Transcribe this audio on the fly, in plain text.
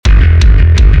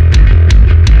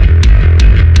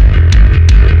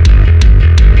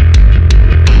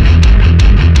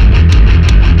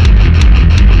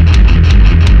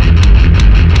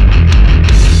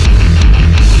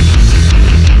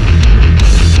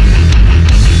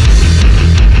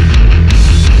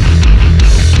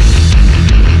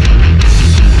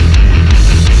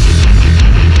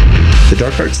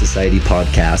Dark Art Society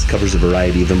podcast covers a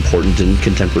variety of important and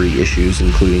contemporary issues,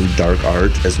 including dark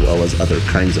art, as well as other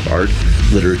kinds of art,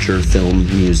 literature, film,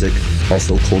 music,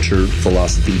 also culture,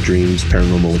 philosophy, dreams,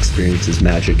 paranormal experiences,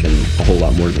 magic, and a whole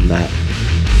lot more than that.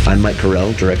 I'm Mike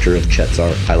Carell, director of Chet's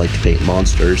Art. I Like to Paint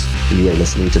Monsters, and you are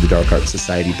listening to the Dark Art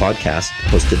Society podcast,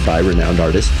 hosted by renowned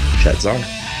artist Chet Zar.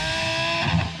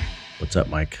 What's up,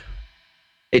 Mike?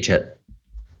 Hey, Chet.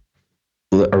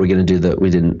 Are we going to do the we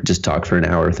didn't just talk for an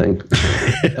hour thing?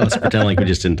 Let's pretend like we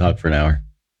just didn't talk for an hour.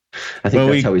 I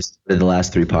think that's how we started the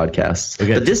last three podcasts.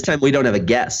 But this time we don't have a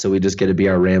guest, so we just get to be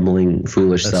our rambling,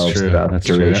 foolish selves throughout the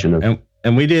duration of.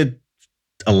 And we did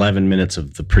 11 minutes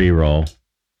of the pre-roll,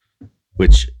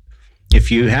 which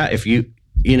if you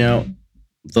the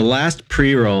last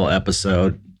pre-roll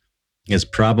episode is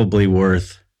probably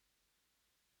worth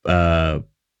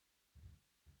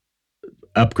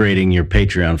upgrading your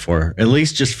Patreon for, at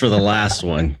least just for the last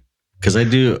one, because I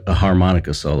do a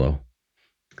harmonica solo,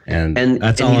 and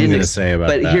that's all I'm going to say about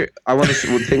that. But here, I want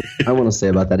to say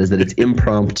about that is that it's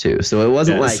impromptu. So it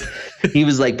wasn't like he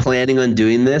was like planning on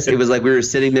doing this. It was like we were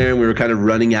sitting there and we were kind of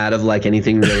running out of like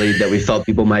anything really that we felt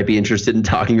people might be interested in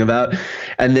talking about,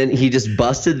 and then he just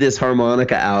busted this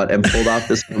harmonica out and pulled off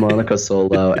this harmonica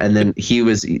solo, and then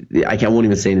I won't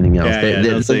even say anything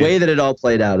else. The way that it all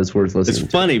played out is worth listening.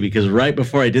 It's funny because right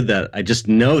before I did that, I just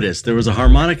noticed there was a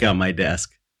harmonica on my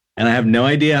desk. And I have no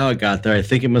idea how it got there. I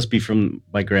think it must be from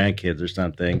my grandkids or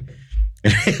something.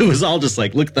 And it was all just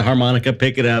like, look at the harmonica,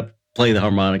 pick it up, play the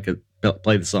harmonica,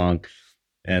 play the song.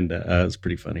 And it was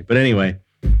pretty funny. But anyway.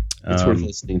 It's worth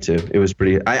listening to. It was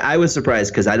pretty. I was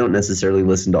surprised because I don't necessarily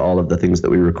listen to all of the things that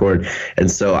we record.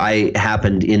 And so I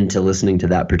happened into listening to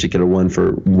that particular one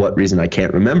for what reason I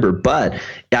can't remember. But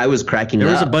I was cracking up.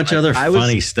 There was a bunch of other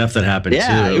funny stuff that happened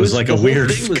too. It was like a weird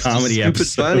comedy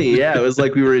episode. Funny. Yeah, it was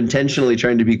like we were intentionally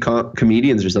trying to be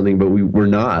comedians or something, but we were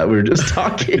not. We were just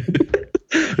talking.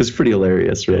 It was pretty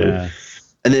hilarious, really. Yeah.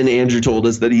 And then Andrew told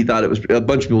us that he thought it was. A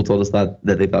bunch of people told us that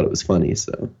they thought it was funny.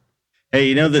 So. Hey,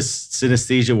 you know this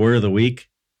synesthesia word of the week?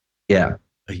 Yeah.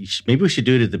 Maybe we should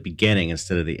do it at the beginning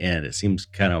instead of the end. It seems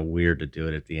kind of weird to do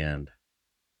it at the end.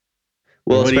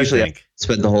 Well, especially I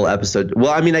spent the whole episode.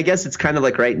 Well, I mean, I guess it's kind of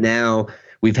like right now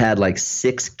we've had like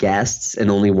 6 guests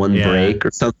and only one break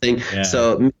or something. Yeah.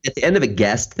 So at the end of a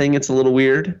guest thing, it's a little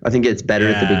weird. I think it's better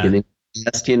at the beginning of the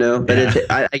guest, But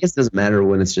I guess it doesn't matter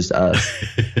when it's just us.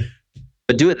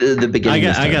 But do it at the beginning.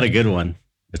 I got a good one.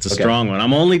 It's a strong one.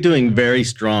 I'm only doing very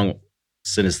strong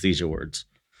synesthesia words.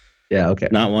 Yeah, okay.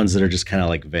 Not ones that are just kind of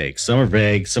like vague. Some are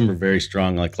vague, some are very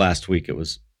strong. Like last week it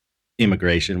was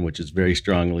immigration, which is very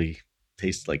strongly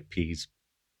tastes like peas.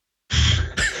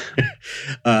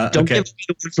 Don't give me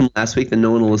the word from last week, then no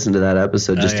one will listen to that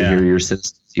episode just to hear your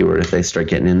synesthesia word if they start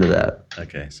getting into that.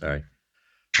 Okay, sorry.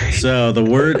 So the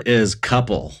word is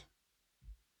couple.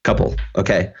 Couple.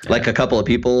 Okay. Yeah. Like a couple of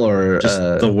people or just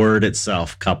the word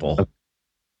itself, couple. Okay.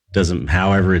 Doesn't,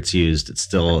 however it's used, it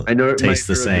still tastes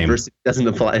the same. Diversity doesn't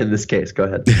apply in this case. Go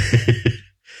ahead.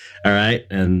 All right.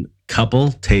 And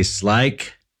couple tastes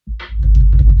like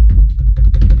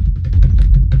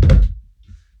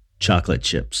chocolate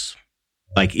chips.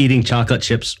 Like eating chocolate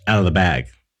chips out of the bag.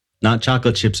 Not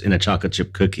chocolate chips in a chocolate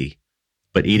chip cookie,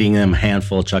 but eating them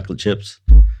handful of chocolate chips.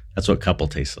 That's what couple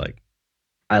tastes like.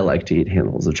 I like to eat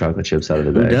handfuls of chocolate chips out of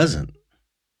the bag. Who doesn't?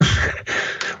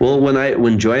 Well,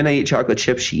 when Joy and I eat chocolate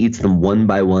chips, she eats them one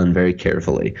by one very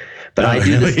carefully. But I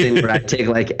do this thing where I take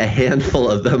like a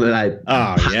handful of them and I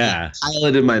pile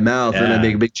it in my mouth and I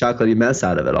make a big chocolatey mess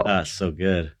out of it all. Ah, so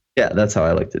good. Yeah, that's how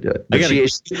I like to do it. But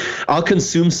I'll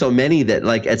consume so many that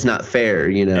like it's not fair,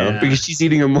 because she's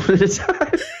eating them one at a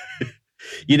time.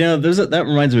 That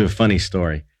reminds me of a funny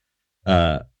story.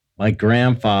 My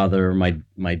grandfather,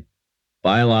 my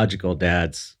biological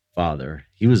dad's father,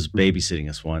 he was babysitting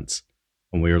us once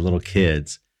when we were little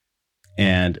kids,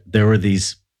 and there were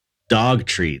these dog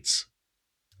treats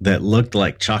that looked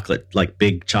like chocolate, like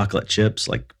big chocolate chips,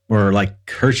 or like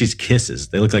Hershey's Kisses.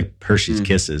 They looked like Hershey's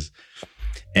Kisses,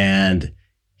 and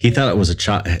he thought it was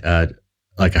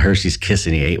like a Hershey's Kiss,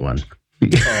 and he ate one.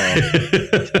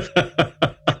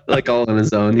 Like all on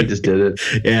his own, he just did it.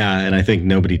 Yeah, and I think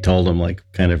nobody told him. Like,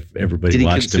 kind of everybody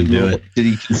watched him do it. Did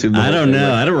he consume? I don't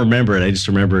know. I don't remember it. I just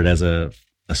remember it as a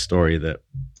story that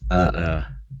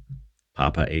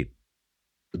Papa ate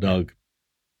the dog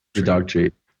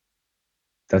treat.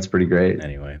 That's pretty great.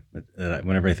 Anyway,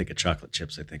 whenever I think of chocolate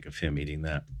chips, I think of him eating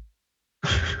that,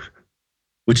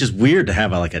 which is weird to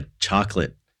have a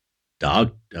chocolate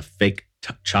dog, a fake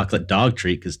chocolate dog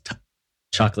treat, because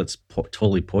chocolate's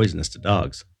totally poisonous to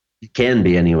dogs. It can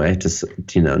be anyway.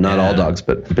 Not all dogs,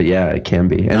 but yeah, it can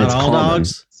be. And not it's all common.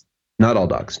 Dogs. Not all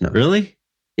dogs. No. Really?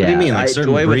 Yeah. What do you mean? Like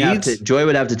certain breeds? Joy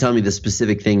would have to tell me the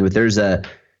specific thing, but there's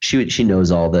she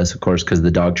knows all this, of course, because of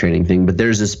the dog training thing. But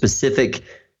there's a specific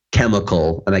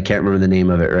chemical, and I can't remember the name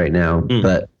of it right now,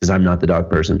 but because I'm not the dog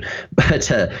person.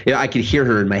 But I could hear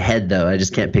her in my head though. I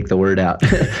just can't pick the word out.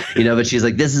 But she's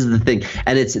like, "This is the thing,"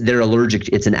 and they're allergic.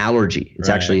 It's an allergy. It's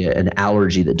actually an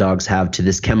allergy that dogs have to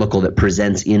this chemical that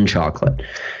presents in chocolate.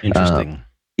 Interesting.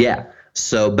 Yeah.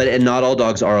 So, and not all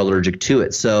dogs are allergic to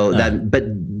it. So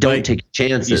but don't take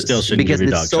chances. You still shouldn't because give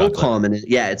your it's dog so chocolate. common.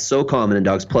 Yeah, it's so common in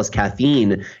dogs. Plus,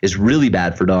 caffeine is really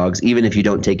bad for dogs, even if you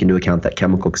don't take into account that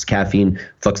chemical, because caffeine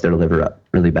fucks their liver up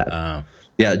really bad.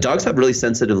 Yeah, dogs have really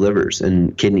sensitive livers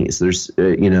and kidneys. There's,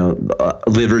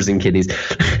 livers and kidneys,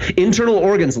 internal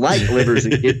organs like livers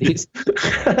and kidneys.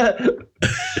 You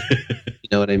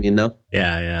know what I mean, though?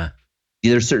 Yeah.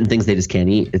 There's certain things they just can't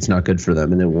eat. It's not good for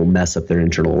them, and it will mess up their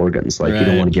internal organs. Like you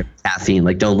don't want to give caffeine.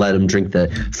 Like don't let them drink the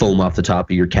foam off the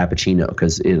top of your cappuccino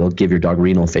because it'll give your dog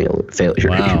renal failure.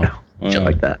 Wow. Shit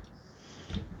like that.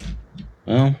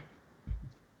 Well,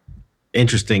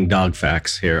 interesting dog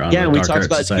facts here on the we Dark talked Art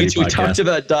about Society we podcast. talked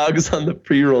about dogs on the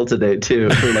pre-roll today too.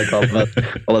 We're like all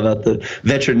about the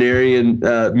veterinarian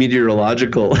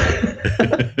meteorological.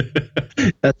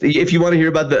 If you want to hear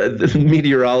about the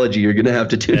meteorology, you're going to have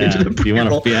to tune into the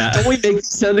pre-roll. Don't we make it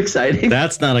sound exciting?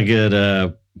 That's not a good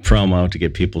promo to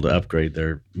get people to upgrade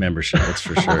their membership. That's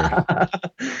for sure. Talking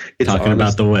honest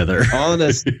about the weather.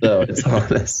 Honest though, it's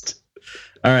honest.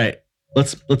 All right,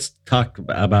 let's talk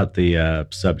about the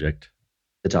subject.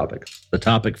 The topic. The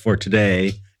topic for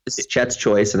today. This is Chet's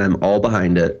choice, and I'm all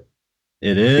behind it.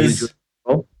 It is.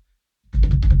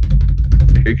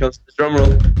 Here comes the drum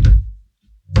roll.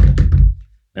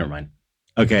 Never mind.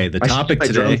 Okay, the topic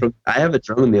today. I have a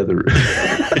drum in the other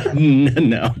room.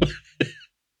 No.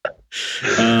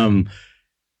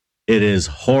 It is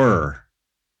horror.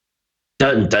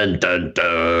 Dun dun dun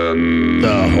dun.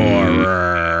 The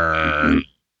horror.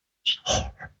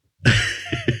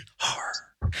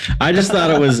 I just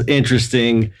thought it was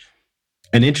interesting,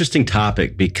 an interesting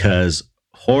topic, because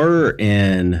horror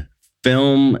in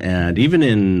film and even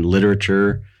in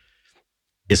literature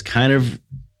is kind of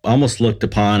almost looked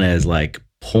upon as like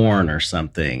porn or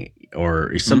something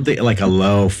like a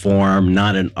low form,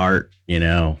 not an art,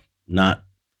 not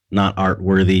art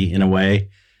worthy in a way.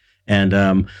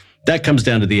 And that comes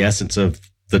down to the essence of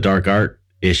the dark art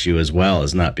issue as well,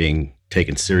 as not being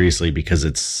taken seriously because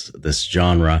it's this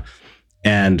genre.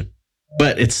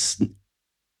 But it's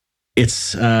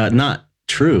not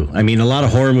true. I mean,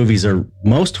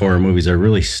 most horror movies are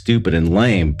really stupid and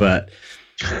lame, but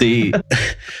the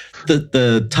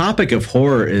topic of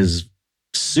horror is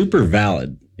super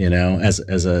valid, as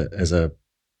a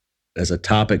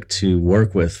topic to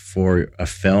work with for a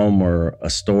film or a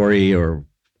story or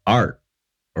art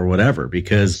or whatever,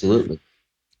 because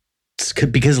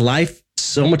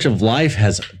so much of life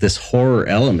has this horror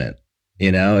element.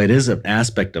 It is an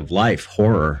aspect of life,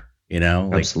 horror, like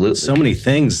absolutely. So many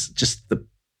things, just the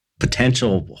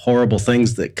potential horrible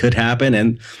things that could happen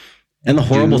and the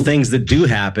horrible things that do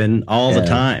happen all the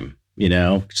time.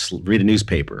 Just read a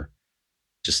newspaper.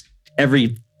 Just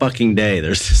every fucking day,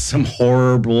 there's some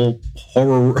horrible,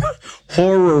 some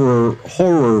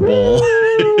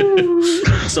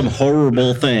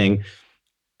horrible thing.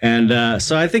 And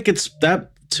so I think it's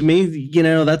that, to me,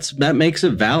 that makes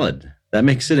it valid. That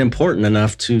makes it important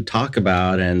enough to talk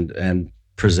about and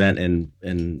present in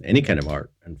any kind of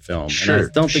art and film. Sure, and I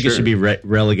don't think it should be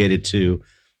relegated to,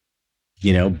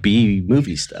 B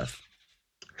movie stuff.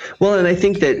 Well, and I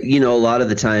think that, a lot of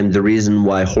the time, the reason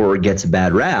why horror gets a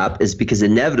bad rap is because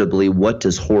inevitably, what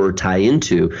does horror tie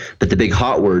into? But the big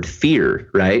hot word, fear,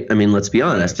 right? I mean, let's be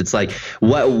honest. It's like,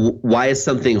 why is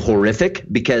something horrific?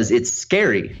 Because it's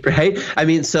scary, right? I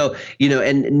mean, so,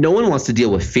 and no one wants to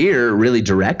deal with fear really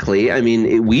directly. I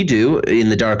mean, we do in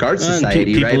the Dark Art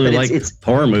Society, right? But it's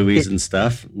horror movies and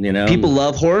stuff, People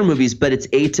love horror movies, but it's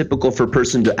atypical for a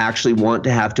person to actually want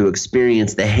to have to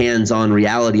experience the hands-on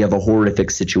reality of a horrific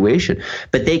situation.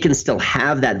 But they can still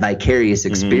have that vicarious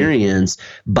experience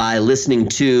by listening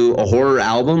to a horror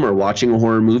album or watching a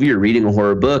horror movie or reading a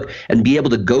horror book, and be able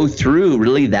to go through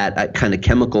really that kind of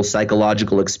chemical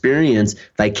psychological experience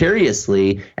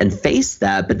vicariously and face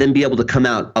that, but then be able to come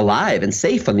out alive and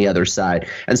safe on the other side.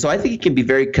 And so I think it can be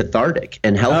very cathartic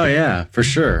and healthy. Oh yeah, for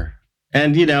sure.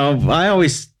 And I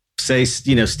always say,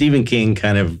 Stephen King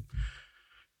kind of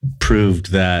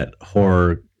proved that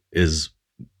horror is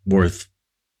worth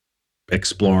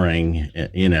exploring,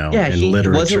 in he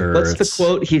literature. What's the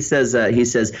quote? He says,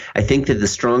 I think that the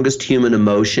strongest human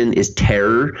emotion is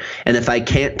terror. And if I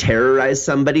can't terrorize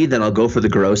somebody, then I'll go for the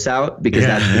gross out because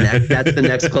that's the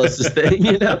next closest thing,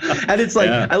 And it's like,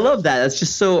 I love that. That's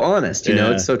just so honest,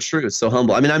 it's so true. It's so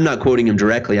humble. I mean, I'm not quoting him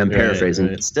directly. I'm paraphrasing,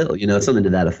 but still, it's something to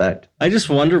that effect. I just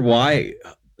wonder why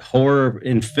horror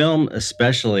in film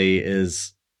especially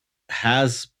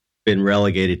has been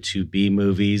relegated to B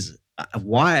movies.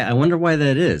 Why? I wonder why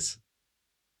that is.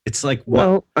 It's like,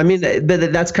 well, I mean,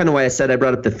 that's kind of why I said I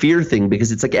brought up the fear thing,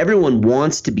 because it's like everyone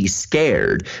wants to be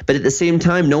scared, but at the same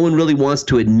time, no one really wants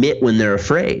to admit when they're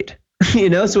afraid,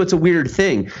 so it's a weird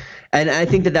thing. And I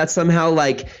think that that's somehow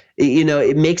like,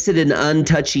 it makes it an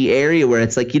untouchy area where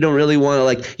it's like you don't really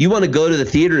want to you want to go to the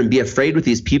theater and be afraid with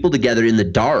these people together in the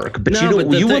dark, but you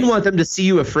wouldn't want them to see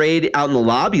you afraid out in the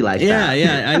lobby like that.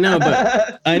 Yeah,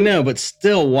 I know, but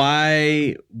still,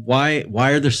 why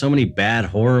are there so many bad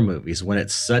horror movies when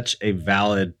it's such a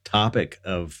valid topic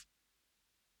of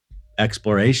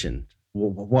exploration?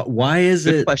 Why is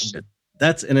Good it? Question.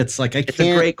 It's like it's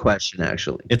a great question,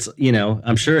 actually. It's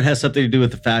I'm sure it has something to do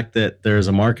with the fact that there's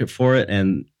a market for it,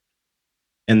 and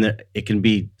it can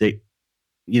be they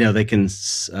can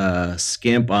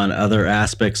skimp on other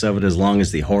aspects of it as long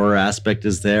as the horror aspect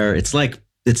is there. It's like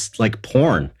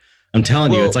porn. I'm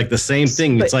telling you, it's like the same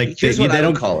thing. It's like they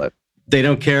don't call it. They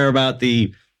don't care about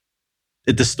the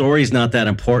story's not that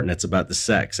important. It's about the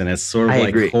sex, and it's sort of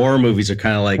agree. Horror movies are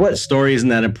kind of like the story isn't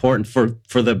that important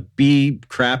for the B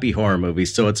crappy horror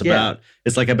movies. So it's about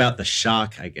the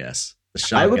shock, I guess. The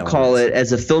shock I would elements. call it,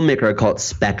 as a filmmaker, I call it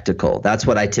spectacle. That's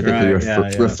what I typically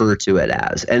refer to it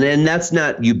as. And that's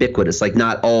not ubiquitous. Like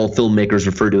not all filmmakers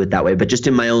refer to it that way, but just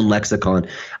in my own lexicon,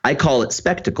 I call it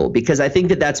spectacle because I think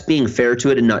that that's being fair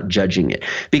to it and not judging it.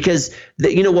 Because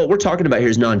what we're talking about here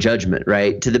is non-judgment,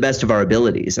 right? To the best of our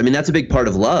abilities. I mean, that's a big part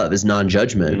of love is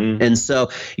non-judgment. Mm-hmm. And so,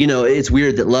 it's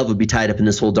weird that love would be tied up in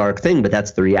this whole dark thing, but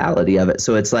that's the reality of it.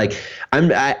 So it's like,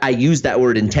 I use that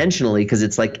word intentionally because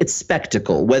it's like, it's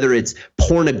spectacle, whether it's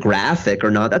pornographic or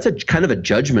not, that's a kind of a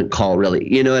judgment call,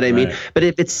 really. You know what I mean? But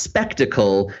if it's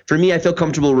spectacle, for me, I feel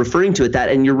comfortable referring to it that.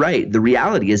 And you're right. The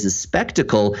reality is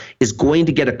spectacle is going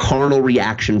to get a carnal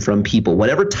reaction from people,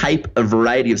 whatever type of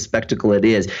variety of spectacle it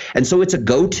is. And so it's a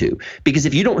go-to because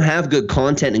if you don't have good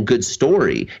content and good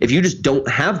story, if you just don't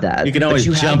have that, you can always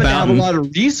jump out. Have a lot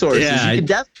of resources.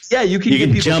 You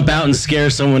can jump out and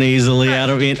scare someone easily out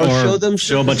of it, or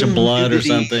show a bunch of blood or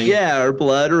something. Yeah, or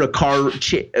blood, or a car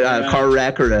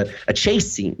wreck, or a chase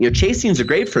scene. Chase scenes are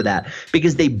great for that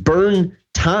because they burn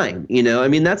time. I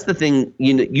mean, that's the thing,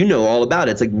 all about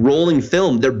it. It's like rolling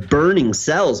film. They're burning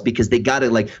cells because they got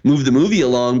to move the movie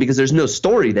along because there's no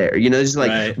story there. It's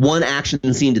just one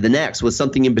action scene to the next with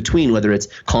something in between, whether it's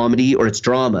comedy or it's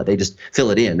drama. They just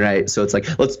fill it in, right? So it's like,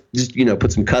 let's just,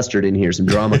 put some custard in here, some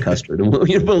drama custard, and we'll put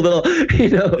a little,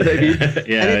 what I mean?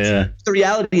 The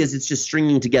reality is it's just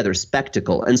stringing together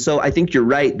spectacle. And so I think you're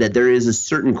right that there is a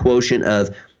certain quotient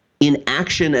of, in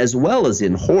action as well as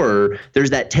in horror, there's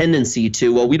that tendency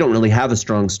to, well, we don't really have a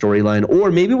strong storyline,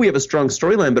 or maybe we have a strong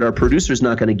storyline, but our producer's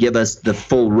not going to give us the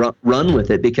full run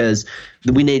with it because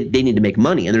they need to make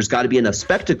money, and there's got to be enough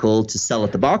spectacle to sell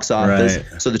at the box office.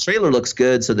 Right. So the trailer looks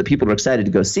good, so that people are excited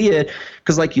to go see it,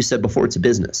 because like you said before, it's a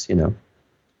business,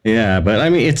 Yeah, but I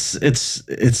mean,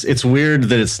 it's weird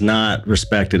that it's not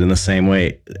respected in the same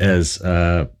way as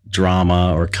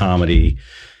drama or comedy.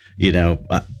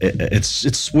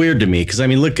 It's weird to me because I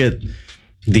mean, look at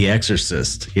The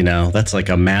Exorcist. That's like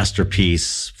a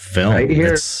masterpiece film. Right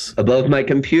here, above my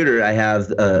computer, I have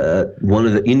one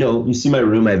of the. You see my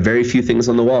room. I have very few things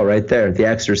on the wall. Right there, The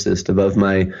Exorcist above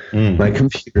my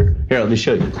computer. Here, let me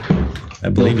show you. I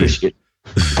believe you.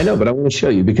 I know, but I want to show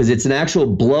you because it's an actual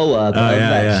blow up.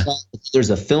 There's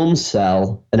a film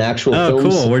cell, an actual. Oh, film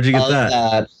cool! Where'd you get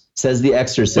that? Says The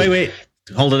Exorcist. Wait,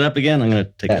 hold it up again. I'm gonna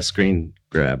take a screen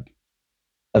grab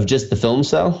of just the film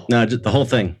cell. No, just the whole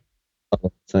thing. The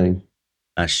whole thing.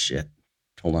 Ah, shit.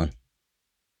 Hold on.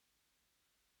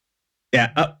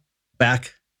 Yeah, up,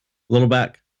 back, a little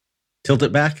back. Tilt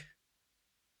it back.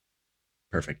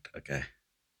 Perfect. Okay,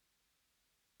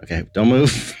 don't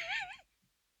move.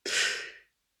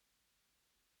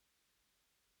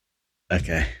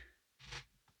 Okay.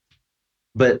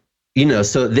 But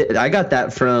so I got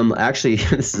that from actually.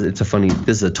 This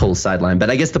is a total sideline, but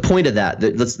I guess the point of that.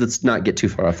 Let's not get too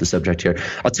far off the subject here.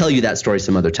 I'll tell you that story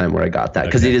some other time where I got that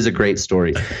because it is a great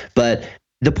story. But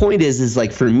the point is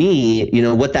like for me,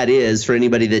 what that is for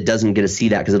anybody that doesn't get to see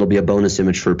that, because it'll be a bonus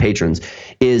image for patrons,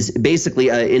 is basically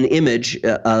an image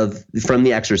from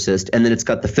The Exorcist, and then it's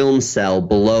got the film cell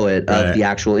below it of the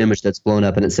actual image that's blown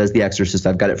up, and it says The Exorcist.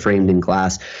 I've got it framed in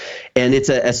glass, and it's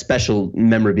a special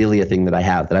memorabilia thing that I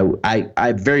have that I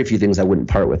have very few things I wouldn't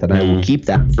part with, and I will keep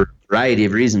that for a variety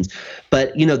of reasons.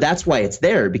 But that's why it's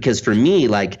there, because for me,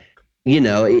 like,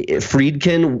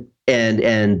 Friedkin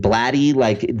and Blatty,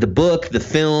 like the book, the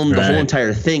film, the whole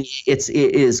entire thing, it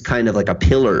is kind of like a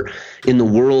pillar in the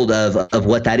world of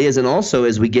what that is. And also,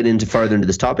 as we get into farther into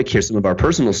this topic here, some of our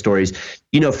personal stories,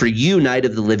 for you, Night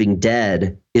of the Living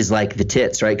Dead is like the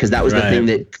tits, right? Because that was the thing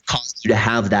that caused you to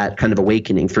have that kind of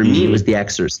awakening. For me, it was The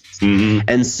Exorcist.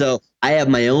 And so I have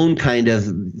my own kind of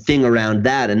thing around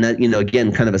that. And that,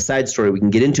 again, kind of a side story we can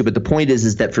get into. But the point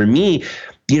is that for me,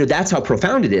 that's how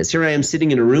profound it is. Here I am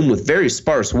sitting in a room with very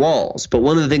sparse walls, but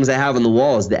one of the things I have on the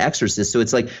wall is The Exorcist. So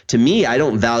it's like, to me, I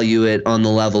don't value it on the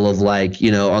level of like,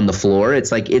 on the floor. It's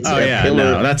like, it's a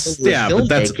pillar. No, that's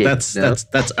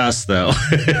us though.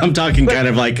 I'm talking kind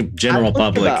of like general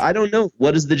public. I don't know.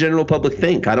 What does the general public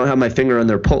think? I don't have my finger on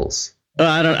their pulse.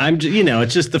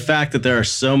 It's just the fact that there are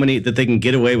so many, that they can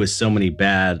get away with so many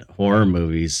bad horror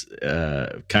movies.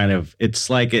 It's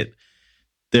like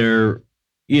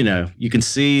you can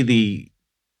see the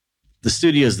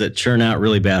studios that churn out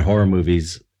really bad horror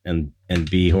movies and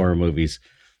B horror movies,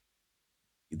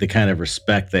 the kind of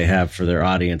respect they have for their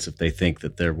audience if they think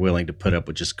that they're willing to put up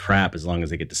with just crap as long as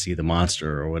they get to see the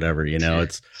monster or whatever,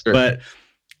 But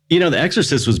The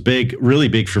Exorcist was big, really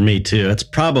big for me too. It's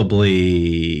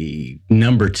probably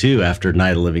number 2 after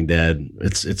Night of the Living Dead.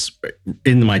 It's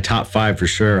in my top 5 for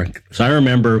sure. So I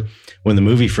remember when the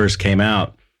movie first came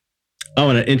out. Oh,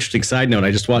 and an interesting side note,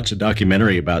 I just watched a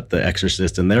documentary about The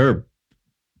Exorcist, and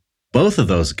both of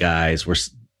those guys were,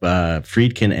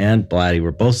 Friedkin and Blatty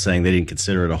were both saying they didn't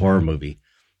consider it a horror movie,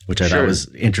 which I thought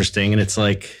was interesting. And it's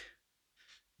like,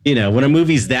 when a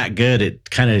movie's that good,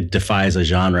 it kind of defies a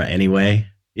genre anyway.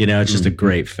 It's just a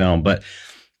great film. But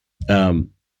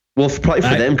well, probably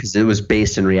for them, because it was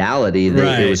based in reality,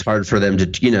 it was hard for them to,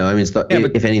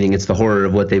 if anything, it's the horror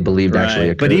of what they believed actually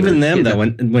occurred. But even them, though,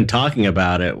 when talking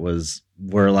about it,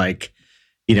 were like,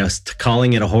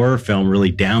 calling it a horror film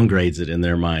really downgrades it in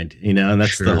their mind, and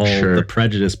that's the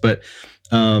prejudice. But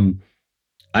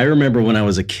I remember when I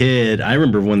was a kid, I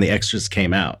remember when The Exorcist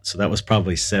came out. So that was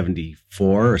probably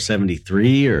 74 or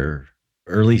 73 or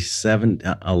early 7.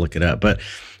 I'll look it up. But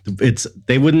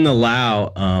they wouldn't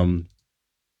allow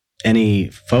any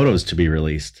photos to be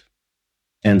released.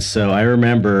 And so I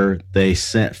remember they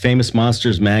sent Famous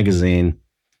Monsters magazine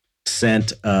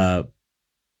sent an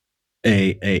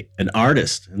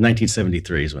artist in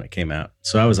 1973 is when it came out.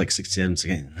 So I was like 67.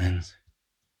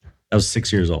 I was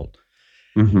 6 years old.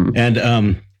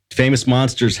 And Famous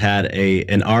Monsters had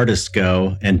an artist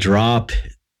go and draw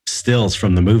stills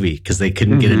from the movie because they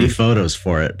couldn't get any photos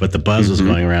for it. But the buzz was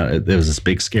going around. There was this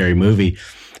big scary movie.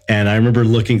 And I remember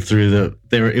looking through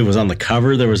it was on the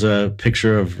cover. There was a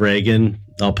picture of Reagan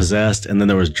all possessed. And then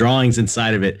there was drawings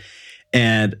inside of it.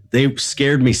 And they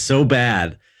scared me so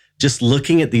bad just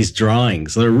looking at these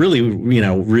drawings. They're really,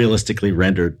 realistically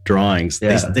rendered drawings.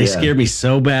 They scared me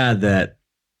so bad that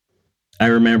I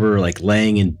remember like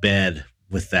laying in bed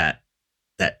with that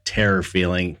terror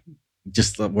feeling,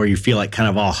 just where you feel like kind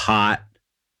of all hot.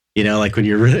 Like when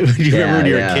remember when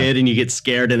you're a kid and you get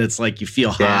scared and it's like you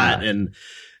feel hot and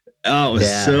it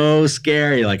was so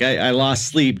scary. Like I lost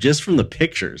sleep just from the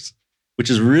pictures, which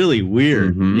is really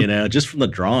weird, just from the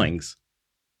drawings.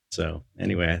 So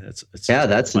anyway, that's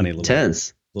funny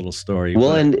intense little story.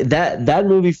 Well, and that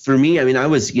movie for me, I mean, I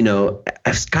was,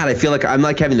 God, I feel like I'm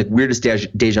like having the weirdest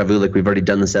deja vu, like we've already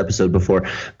done this episode before,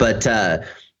 but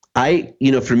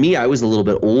for me, I was a little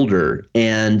bit older.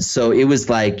 And so it was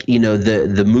like,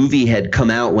 the movie had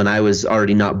come out when I was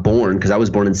already not born, because I was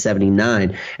born in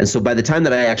 79. And so by the time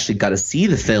that I actually got to see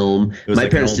the film, my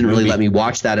parents didn't really let me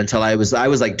watch that until I was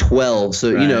like 12.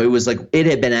 So, it was like, it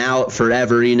had been out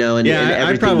forever, and everything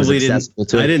I probably was accessible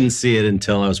to it. I didn't see it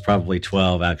until I was probably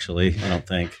 12, actually, I don't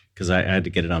think. Because I had to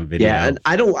get it on video. Yeah, and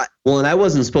I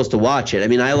wasn't supposed to watch it. I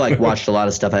mean, I watched a lot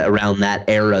of stuff around that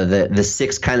era, the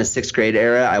sixth grade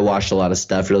era. I watched a lot of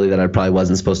stuff really that I probably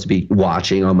wasn't supposed to be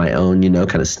watching on my own,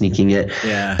 kind of sneaking it.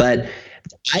 Yeah. But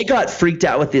I got freaked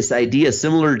out with this idea,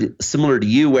 similar to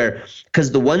you, where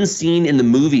because the one scene in the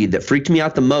movie that freaked me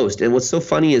out the most, and what's so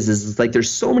funny is like there's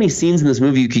so many scenes in this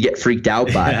movie you could get freaked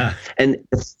out by, and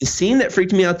the scene that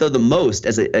freaked me out though the most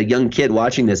as a young kid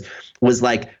watching this was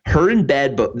like her in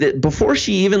bed, but before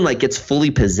she even like gets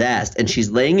fully possessed, and she's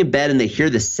laying in bed, and they hear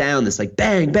this sound, this like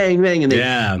bang, bang, bang, and they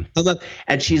come up,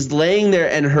 and she's laying there,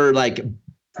 and her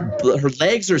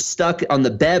legs are stuck on the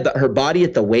bed, but her body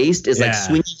at the waist is like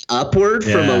swinging upward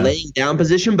from a laying down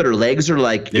position, but her legs are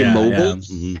like immobile.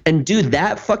 And dude,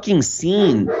 that fucking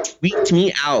scene tweaked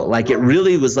me out. Like it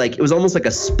really was like, it was almost like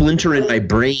a splinter in my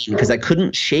brain because I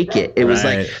couldn't shake it. It was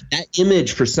like that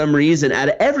image for some reason out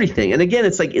of everything. And again,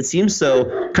 it's like, it seems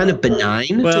so kind of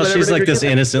benign. Well, she's like this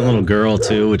innocent little girl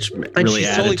too, which really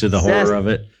added to the horror of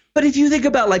it. But if you think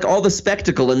about like all the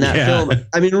spectacle in that film,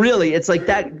 I mean, really, it's like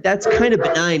that's kind of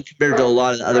benign compared to a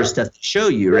lot of the other stuff they show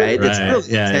you, right? It's really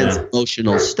intense,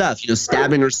 emotional stuff. You know,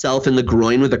 stabbing herself in the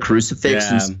groin with a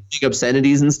crucifix and speaking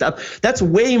obscenities and stuff. That's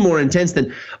way more intense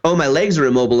than, oh, my legs are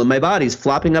immobile and my body's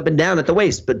flopping up and down at the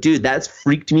waist. But dude, that's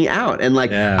freaked me out. And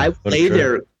like I lay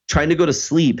there trying to go to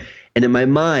sleep, and in my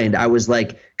mind, I was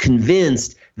like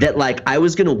convinced that like I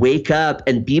was gonna wake up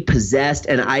and be possessed,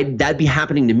 and that'd be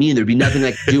happening to me, and there'd be nothing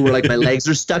I could do where like my legs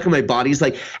are stuck and my body's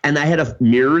like, and I had a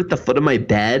mirror at the foot of my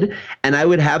bed, and I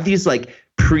would have these like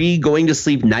pre-going to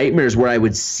sleep nightmares where I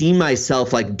would see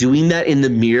myself like doing that in the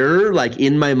mirror, like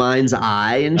in my mind's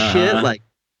eye and shit, like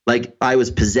I was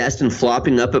possessed and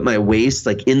flopping up at my waist,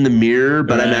 like in the mirror,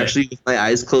 but I'm actually with my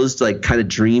eyes closed, like kind of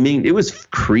dreaming. It was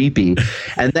creepy.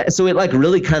 And so it like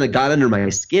really kind of got under my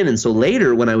skin. And so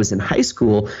later when I was in high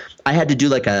school, I had to do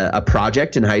like a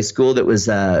project in high school that was,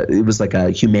 it was like a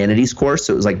humanities course.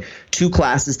 So it was like 2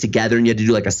 classes together, and you had to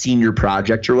do like a senior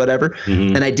project or whatever.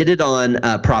 And I did it on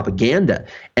propaganda.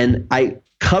 And I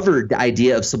covered the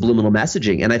idea of subliminal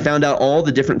messaging. And I found out all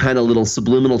the different kind of little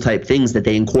subliminal type things that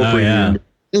they incorporated into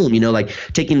film, you know, like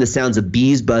taking the sounds of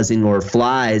bees buzzing or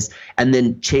flies and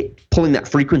then pulling that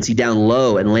frequency down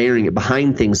low and layering it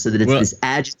behind things so that it's this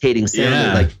agitating sound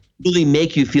that like really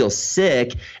make you feel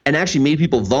sick and actually made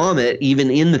people vomit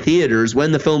even in the theaters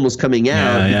when the film was coming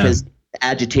out because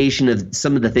agitation of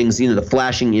some of the things, you know, the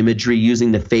flashing imagery,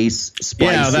 using the face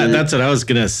splicing. Yeah, that's what I was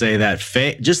gonna say. That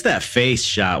just that face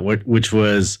shot, which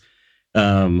was,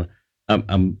 I'm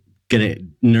gonna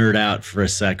nerd out for a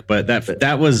sec, but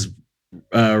that was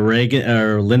Reagan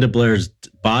or Linda Blair's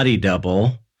body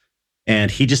double, and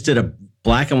he just did a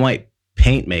black and white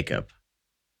paint makeup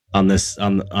on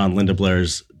Linda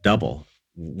Blair's double,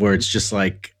 where it's just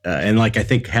like and like I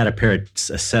think had a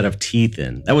set of teeth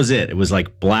in. That was it. It was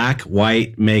like black,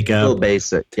 white makeup, real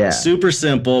basic, super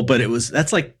simple. But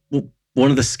that's like one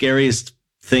of the scariest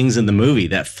things in the movie.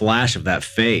 That flash of that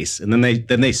face, and then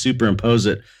they superimpose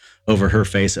it over her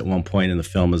face at one point in the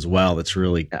film as well. That's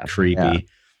really creepy.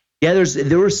 Yeah,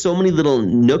 there were so many little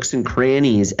nooks and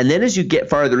crannies. And then as you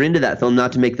get farther into that film,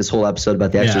 not to make this whole episode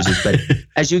about The Exorcist, but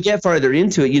as you get farther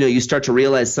into it, you know, you start to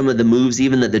realize some of the moves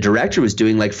even that the director was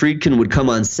doing. Like Friedkin would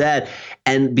come on set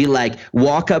and be like,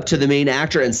 walk up to the main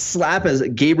actor and slap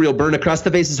Gabriel Byrne across the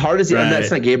face as hard as he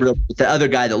that's not Gabriel, the other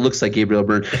guy that looks like Gabriel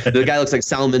Byrne. The guy looks like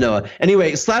Sal Manoa.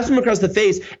 Anyway, slaps him across the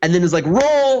face and then is like,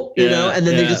 roll, you know, and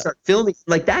then they just start filming.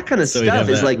 Like that kind of stuff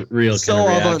is like real so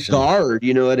avant-garde,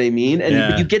 you know what I mean?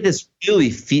 And but you get this really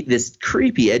this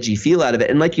creepy, edgy feel out of it.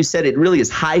 And like you said, it really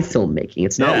is high filmmaking.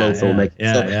 It's not low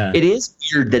filmmaking. So it is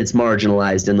weird that it's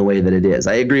marginalized in the way that it is.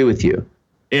 I agree with you.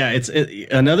 Yeah, it's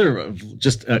another.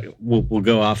 Just we'll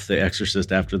go off The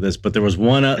Exorcist after this, but there was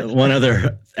one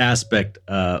other aspect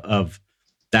of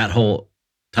that whole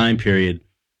time period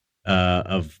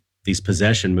of these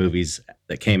possession movies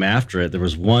that came after it. There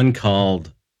was one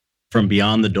called From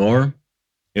Beyond the Door.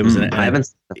 It was I haven't.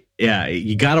 Yeah,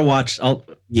 you got to watch.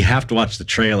 You have to watch the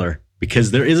trailer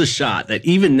because there is a shot that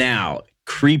even now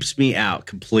creeps me out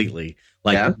completely,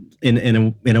 like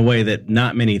in a way that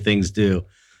not many things do.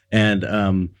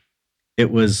 And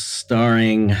it was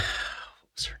starring,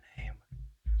 what's her name?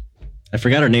 I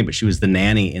forgot her name, but she was the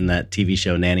nanny in that TV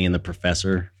show, Nanny and the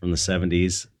Professor from the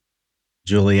 70s.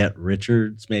 Juliette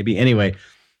Richards, maybe. Anyway,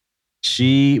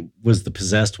 she was the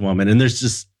possessed woman. And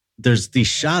there's these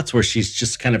shots where she's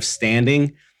just kind of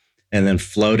standing and then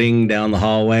floating down the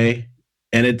hallway.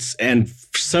 And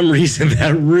for some reason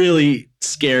that really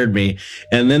scared me.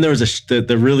 And then there was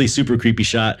the really super creepy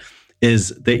shot is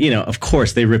that, you know, of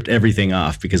course they ripped everything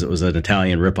off because it was an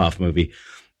Italian ripoff movie.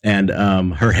 And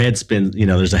her head spins, you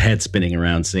know, there's a head spinning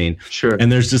around scene. Sure.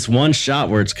 And there's this one shot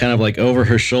where it's kind of like over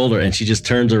her shoulder and she just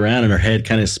turns around and her head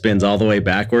kind of spins all the way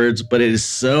backwards. But it is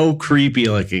so creepy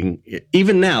looking.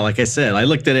 Even now, like I said, I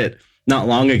looked at it not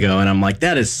long ago, and I'm like,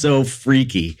 that is so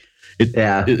freaky.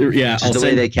 Yeah. Just the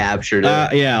way they captured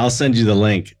it. Yeah, I'll send you the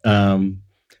link.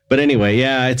 But anyway,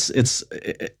 yeah,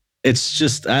 it's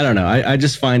just, I don't know. I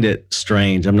just find it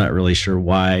strange. I'm not really sure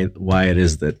why it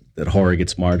is that horror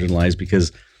gets marginalized,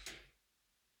 because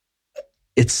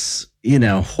it's,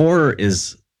 horror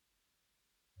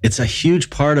it's a huge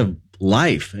part of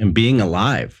life and being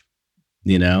alive.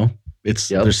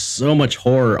 There's so much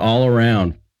horror all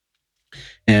around,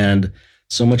 and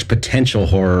so much potential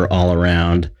horror all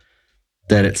around,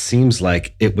 that it seems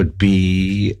like it would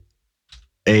be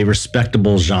a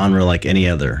respectable genre like any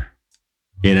other.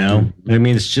 I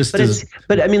mean, it's just.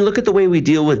 But I mean, look at the way we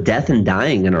deal with death and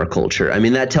dying in our culture. I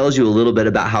mean, that tells you a little bit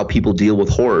about how people deal with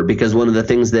horror, because one of the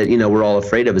things that, we're all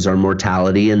afraid of is our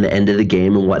mortality and the end of the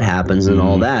game and what happens and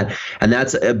all that. And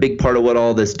that's a big part of what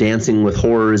all this dancing with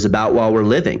horror is about while we're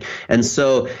living. And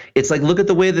so it's like, look at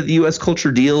the way that the U.S.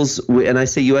 culture deals with, and I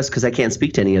say U.S. because I can't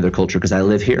speak to any other culture because I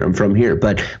live here. I'm from here.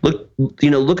 But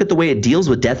look at the way it deals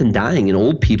with death and dying and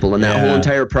old people and that whole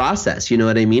entire process. You know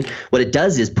what I mean? What it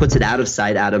does is puts it out of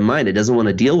sight, out of mind. It doesn't want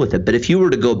to deal with it. But if you were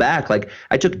to go back, like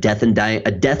I took a death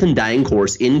and dying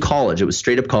course in college. It was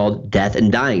straight up called Death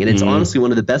and Dying. And it's honestly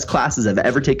one of the best classes I've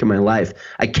ever taken in my life.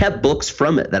 I kept books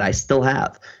from it that I still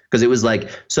have, because it was like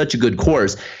such a good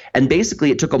course. And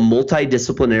basically it took a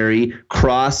multidisciplinary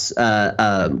cross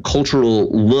cultural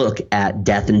look at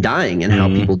death and dying and how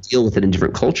people deal with it in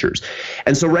different cultures.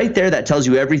 And so right there, that tells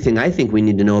you everything I think we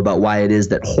need to know about why it is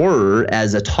that horror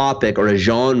as a topic or a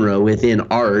genre within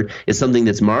art is something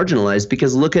that's marginalized,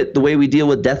 because look at the way we deal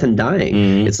with death and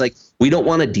dying. It's like, we don't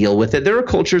want to deal with it. There are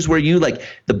cultures where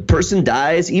the person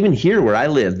dies, even here where I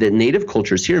live, the native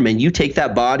cultures here, man, you take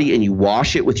that body and you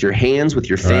wash it with your hands, with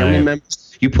your family members.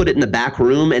 You put it in the back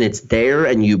room and it's there,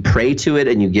 and you pray to it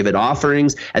and you give it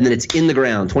offerings, and then it's in the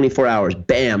ground 24 hours,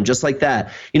 bam, just like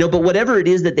that. But whatever it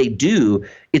is that they do,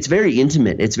 it's very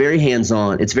intimate. It's very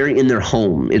hands-on. It's very in their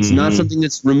home. It's not something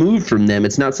that's removed from them.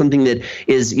 It's not something that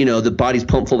is, the body's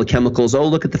pumped full of chemicals. Oh,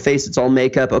 look at the face. It's all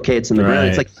makeup. Okay, it's in the ground.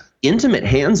 It's like intimate,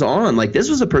 hands-on. Like, this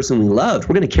was a person we loved.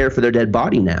 We're going to care for their dead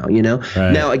body now,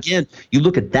 Now, again, you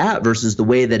look at that versus the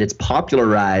way that it's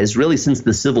popularized really since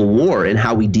the Civil War and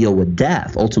how we deal with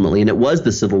death ultimately. And it was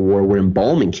the Civil War where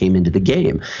embalming came into the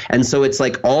game. And so it's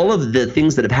like all of the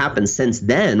things that have happened since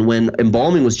then, when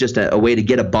embalming was just a way to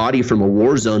get a body from a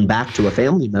war zone back to a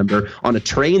family member on a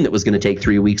train that was going to take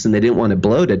 3 weeks and they didn't want it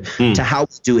bloated, to how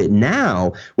we do it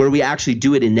now, where we actually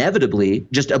do it inevitably,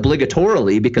 just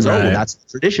obligatorily, because, that's the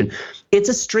tradition. It's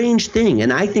a strange thing.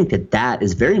 And I think that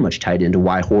is very much tied into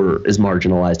why horror is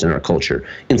marginalized in our culture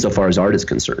insofar as art is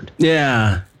concerned.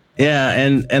 Yeah. Yeah.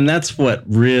 And that's what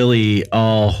really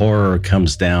all horror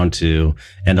comes down to,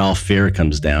 and all fear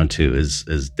comes down to,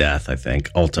 is death, I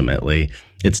think. Ultimately,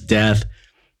 it's death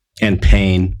and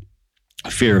pain,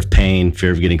 fear of pain,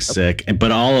 fear of getting sick.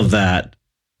 But all of that,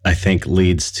 I think,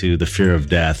 leads to the fear of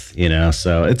death,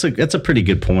 so it's a pretty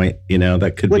good point,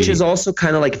 that could Which is also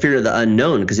kind of like fear of the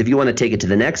unknown, because if you want to take it to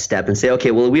the next step and say,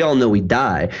 okay, well, we all know we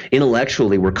die.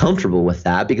 Intellectually, we're comfortable with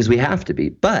that because we have to be.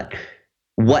 But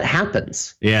what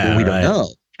happens? Yeah, we don't know.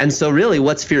 And so really,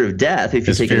 what's fear of death? If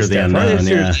you take it a step further,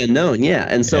 fear of the unknown. Yeah.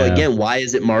 And so again, why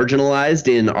is it marginalized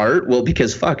in art? Well,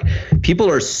 because people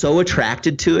are so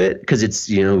attracted to it because it's,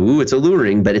 it's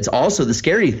alluring, but it's also the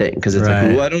scary thing because it's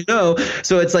like, I don't know.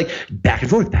 So it's like back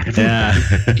and forth. Yeah.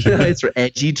 It's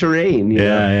edgy terrain.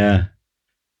 Yeah.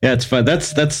 It's fun.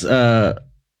 That's funny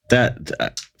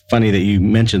that you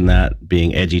mentioned that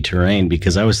being edgy terrain,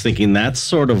 because I was thinking that's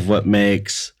sort of what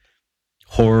makes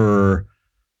horror,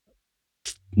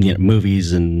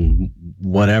 movies and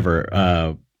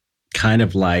whatever, kind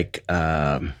of like,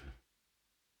 I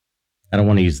don't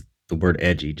want to use the word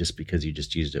edgy just because you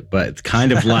just used it, but it's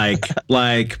kind of like,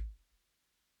 like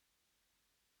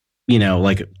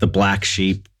the black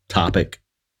sheep topic,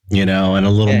 and a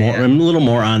little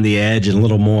more on the edge and a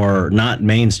little more not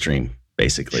mainstream,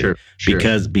 basically, sure.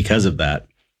 because of that.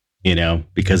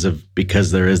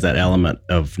 Because there is that element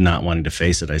of not wanting to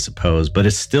face it, I suppose, but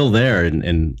it's still there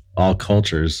in all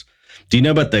cultures. Do you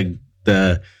know about the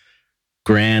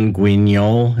Grand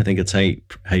Guignol? I think it's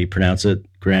how you pronounce it.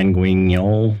 Grand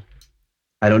Guignol.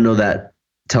 I don't know that.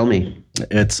 Tell me.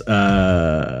 It's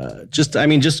just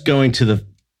going to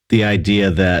the idea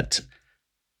that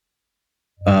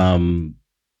I'm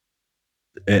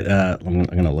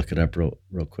going to look it up real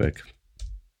quick.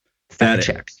 Fact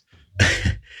check.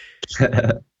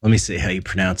 Let me see how you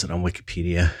pronounce it on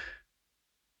Wikipedia.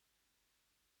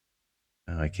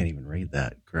 Oh, I can't even read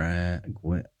that.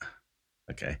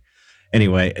 Okay.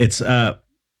 Anyway,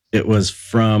 it was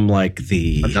from like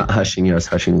the. I'm not hushing you. I was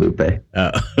hushing Lupe.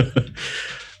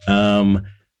 Um,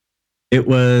 it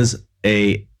was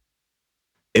a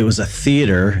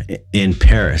theater in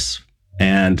Paris,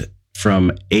 and from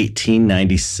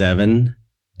 1897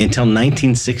 until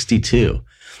 1962,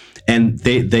 and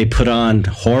they put on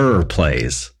horror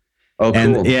plays. Oh,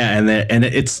 cool. And yeah, and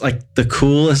it's like the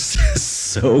coolest,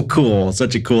 so cool,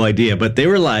 such a cool idea. But they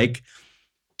were like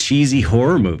cheesy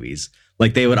horror movies.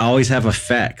 Like they would always have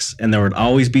effects, and there would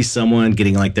always be someone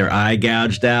getting like their eye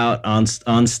gouged out on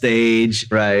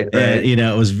stage. Right. And, you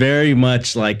know, it was very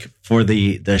much like for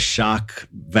the shock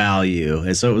value,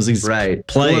 and so it was these plays.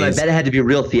 Well, and I bet it had to be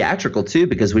real theatrical too,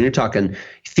 because when you're talking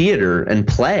theater and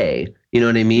play, you know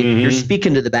what I mean? You're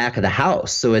speaking to the back of the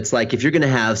house. So it's like if you're going to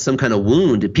have some kind of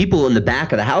wound, people in the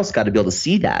back of the house got to be able to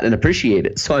see that and appreciate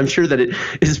it. So I'm sure that it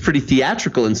is pretty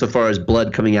theatrical insofar as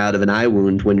blood coming out of an eye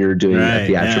wound when you're doing a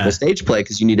theatrical stage play,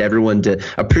 because you need everyone to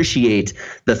appreciate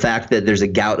the fact that there's a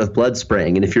gout of blood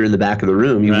spraying. And if you're in the back of the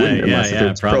room, you wouldn't unless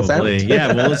it's probably. profound.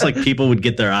 Yeah, well, it's like people would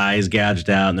get their eyes gouged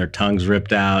out and their tongues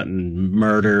ripped out and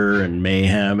murder and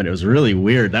mayhem. And it was really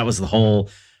weird. That was the whole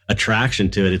attraction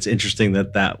to it. It's interesting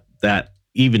that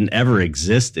even ever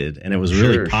existed, and it was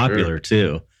really popular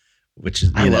too. Which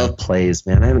is, I love plays,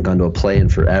 man. I haven't gone to a play in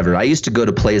forever. I used to go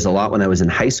to plays a lot when I was in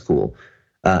high school,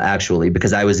 actually,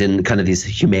 because I was in kind of these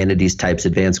humanities types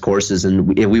advanced courses,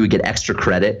 and we would get extra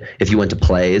credit if you went to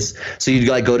plays. So you'd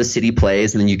like go to city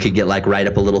plays, and then you could get like write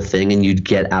up a little thing, and you'd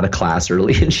get out of class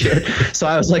early and shit. So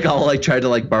I was like all like trying to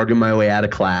like bargain my way out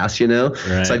of class, you know.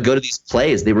 Right. So I'd go to these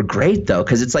plays. They were great though,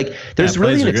 because it's like there's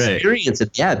really an experience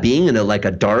of being in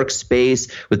a dark space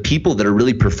with people that are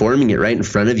really performing it right in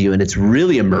front of you, and it's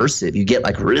really immersive. You get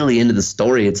like really into the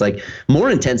story. It's like more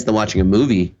intense than watching a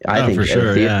movie. I think for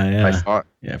sure. By far.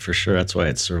 Yeah, for sure. That's why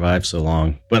it survived so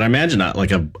long. But I imagine not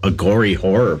like a gory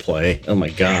horror play. Oh my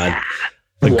God.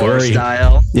 The gory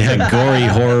style. Yeah, gory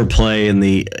horror play in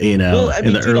the, in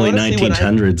the early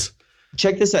 1900s.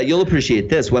 Check this out. You'll appreciate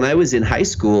this. When I was in high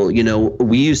school,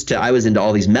 I was into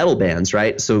all these metal bands,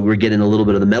 right? So we're getting a little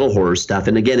bit of the metal horror stuff.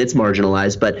 And again, it's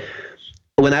marginalized, but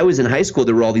when I was in high school,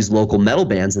 there were all these local metal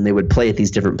bands, and they would play at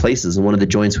these different places. And one of the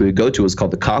joints we would go to was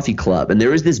called the Coffee Club. And there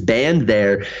was this band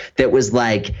there that was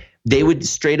like, they would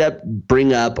straight up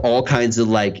bring up all kinds of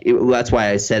that's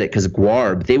why I said it, because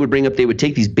Guarb. They would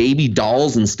take these baby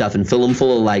dolls and stuff and fill them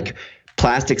full of like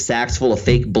plastic sacks full of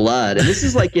fake blood. And this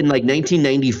is like in like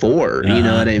 1994, you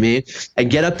know what I mean?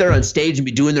 And get up there on stage and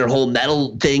be doing their whole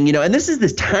metal thing, and this is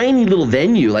this tiny little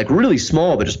venue, like really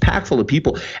small, but just packed full of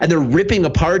people. And they're ripping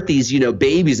apart these,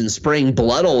 babies and spraying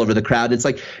blood all over the crowd. It's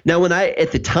like, now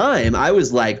at the time I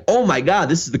was like, oh my God,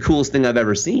 this is the coolest thing I've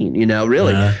ever seen,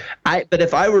 really. But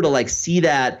if I were to like see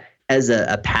that as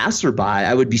a passerby,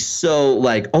 I would be so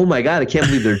like, oh my God, I can't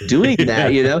believe they're doing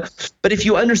that, But if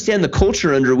you understand the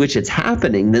culture under which it's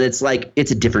happening, then it's like,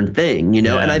 it's a different thing, And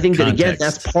I think that, again,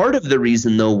 that's part of the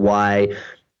reason, though, why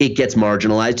it gets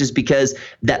marginalized, is because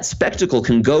that spectacle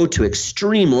can go to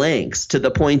extreme lengths, to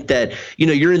the point that,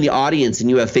 you're in the audience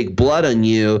and you have fake blood on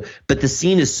you, but the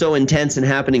scene is so intense and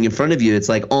happening in front of you, it's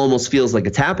like almost feels like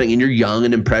it's happening, and you're young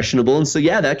and impressionable. And so,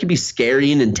 that can be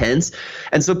scary and intense.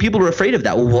 And so people are afraid of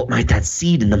that. Well, what might that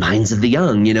seed in the minds of the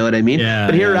young? You know what I mean? Yeah,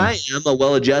 but here I am, a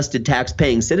well-adjusted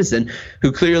tax-paying citizen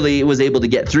who clearly was able to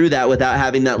get through that without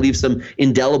having that leave some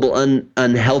indelible,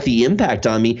 unhealthy impact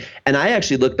on me. And I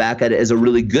actually look back at it as a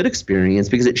really good experience,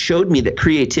 because it showed me that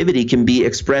creativity can be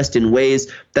expressed in ways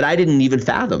that I didn't even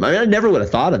fathom. I mean, I never would have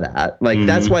thought of that. Like,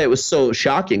 that's why it was so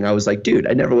shocking. I was like, dude,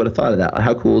 I never would have thought of that.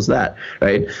 How cool is that?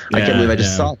 Right? I can't believe I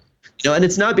just saw it. And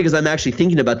it's not because I'm actually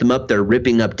thinking about them up there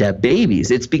ripping up dead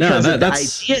babies. It's because of the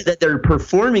idea that they're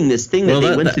performing this thing that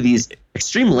they went to these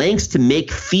extreme lengths to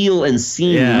make feel and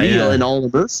seem real and all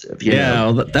immersive.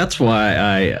 Well, that's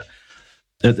why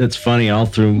it's funny, all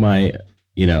through my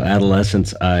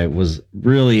adolescence, I was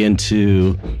really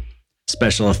into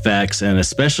special effects, and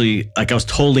especially like I was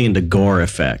totally into gore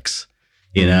effects,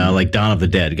 like Dawn of the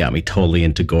Dead got me totally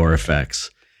into gore effects.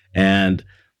 And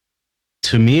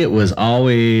to me, it was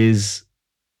always,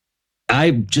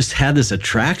 I just had this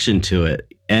attraction to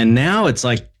it. And now it's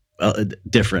like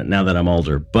different now that I'm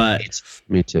older, but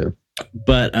me too.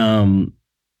 But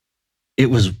it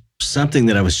was something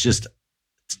that I was just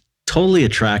totally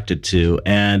attracted to.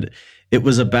 And it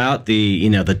was about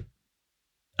the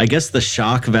I guess the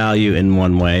shock value in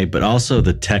one way, but also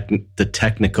the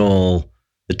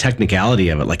technicality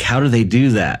of it. Like, how do they do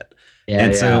that?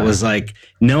 So it was like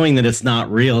knowing that it's not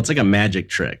real. It's like a magic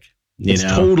trick. It's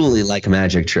totally like a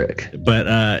magic trick.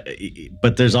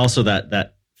 But there's also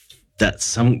that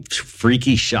some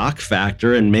freaky shock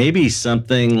factor, and maybe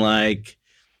something like,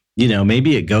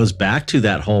 maybe it goes back to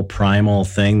that whole primal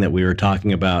thing that we were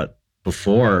talking about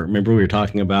before. Remember we were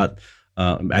talking about,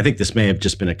 I think this may have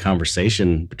just been a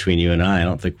conversation between you and I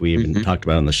don't think we even talked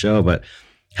about it on the show, but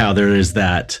how there is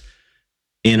that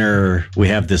we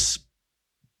have this,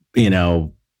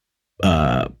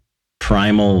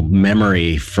 primal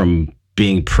memory from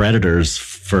being predators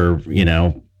for,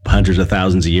 hundreds of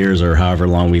thousands of years or however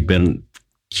long we've been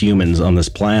humans on this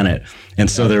planet. And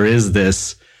so there is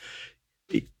this,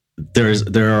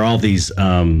 there are all these,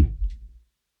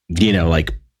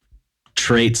 like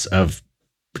traits of,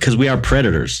 because we are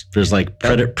predators. There's like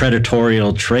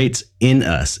predatorial traits in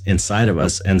us, inside of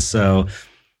us. And so,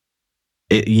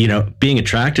 being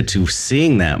attracted to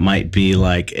seeing that might be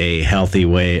like a healthy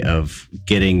way of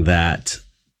getting that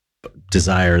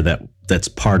desire that's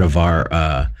part of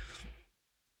our,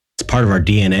 it's part of our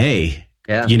DNA.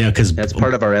 Yeah. Because that's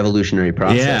part of our evolutionary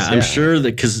process. Yeah, I'm sure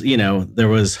that because, there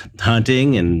was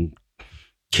hunting and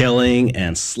killing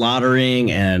and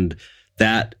slaughtering, and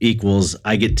that equals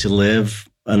I get to live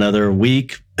another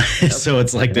week. So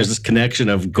it's like there's this connection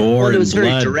of gore and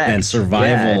blood and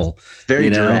survival. Yeah, very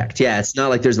direct. Yeah, it's not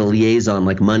like there's a liaison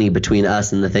like money between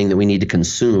us and the thing that we need to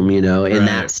consume, in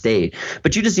that state.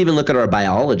 But you just even look at our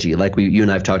biology, like you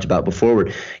and I have talked about before.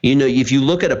 Where, if you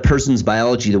look at a person's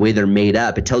biology, the way they're made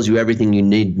up, it tells you everything you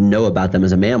need to know about them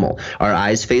as a mammal. Our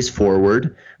eyes face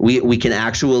forward. We can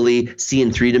actually see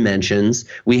in 3 dimensions.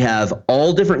 We have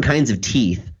all different kinds of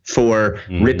teeth for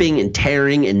ripping and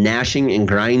tearing and gnashing and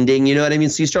grinding, you know what I mean?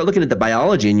 So you start looking at the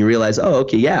biology and you realize, oh,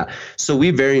 okay, yeah. So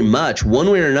we very much, one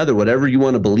way or another, whatever you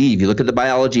want to believe, you look at the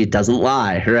biology, it doesn't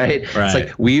lie, right? It's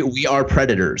like we are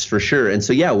predators for sure. And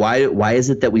so, yeah, why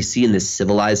is it that we see in this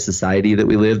civilized society that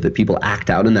we live that people act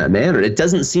out in that manner? It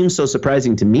doesn't seem so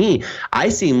surprising to me. I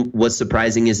see what's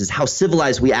surprising is how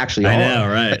civilized we actually are. I know,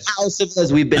 right? Like how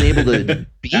civilized we've been able to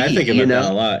be. I think about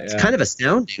that a lot. Yeah. It's kind of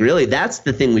astounding, really. That's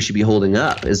the thing we should be holding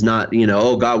up. Is not,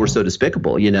 oh God, we're so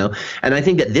despicable, And I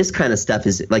think that this kind of stuff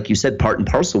is, like you said, part and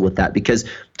parcel with that, because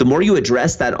the more you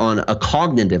address that on a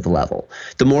cognitive level,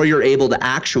 the more you're able to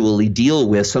actually deal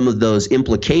with some of those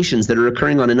implications that are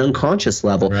occurring on an unconscious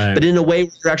level, but in a way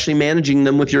where you're actually managing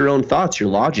them with your own thoughts, your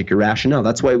logic, your rationale.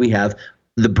 That's why we have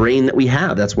the brain that we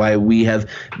have. That's why we have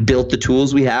built the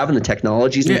tools we have and the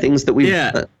technologies and things that we've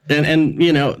and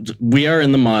we are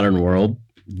in the modern world.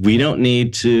 We don't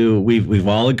need to, we've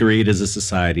all agreed as a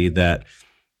society that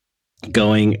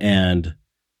going and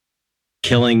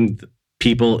killing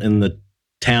people in the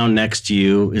town next to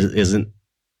you isn't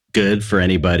good for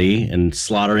anybody, and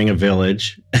slaughtering a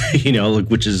village,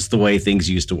 which is the way things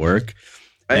used to work.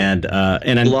 Right. And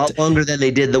a lot longer than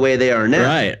they did the way they are now.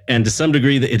 Right. And to some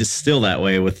degree, it is still that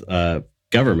way with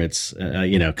governments,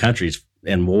 countries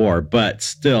and war. But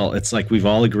still, it's like we've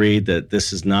all agreed that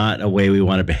this is not a way we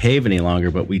want to behave any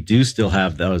longer. But we do still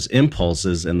have those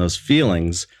impulses and those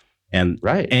feelings and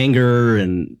anger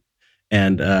and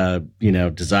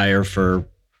desire for,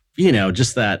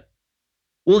 just that.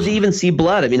 Well, to even see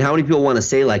blood. I mean, how many people want to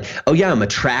say like, oh yeah, I'm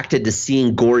attracted to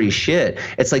seeing gory shit.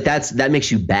 It's like that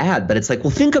makes you bad. But it's like, well,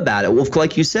 think about it. Well,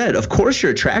 like you said, of course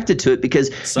you're attracted to it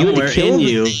because somewhere you had to kill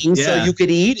the thing so you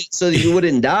could eat it so that you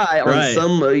wouldn't die on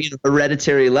some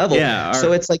hereditary level. Yeah,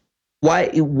 so it's like,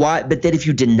 why? But then if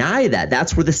you deny that,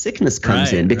 that's where the sickness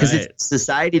comes in, because it's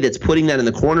society that's putting that in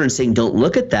the corner and saying, don't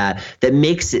look at that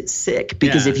makes it sick.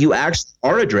 Because if you actually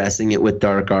are addressing it with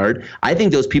dark art, I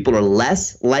think those people are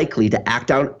less likely to act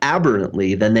out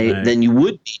aberrantly than you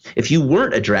would be if you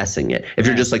weren't addressing it. If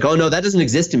you're just like, oh no, that doesn't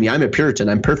exist in me. I'm a Puritan.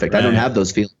 I'm perfect. I don't have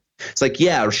those feelings. It's like,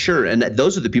 yeah, sure. And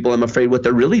those are the people I'm afraid what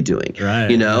they're really doing,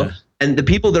 And the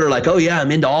people that are like, oh yeah,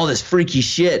 I'm into all this freaky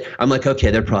shit. I'm like, okay,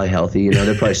 they're probably healthy.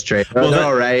 They're probably straight. Well, they're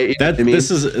all right. This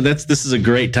is a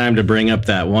great time to bring up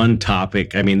that one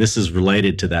topic. I mean, this is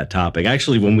related to that topic.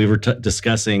 Actually, when we were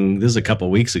discussing, this is a couple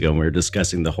of weeks ago, when we were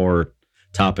discussing the horror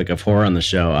topic of horror on the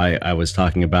show, I was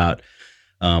talking about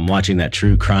watching that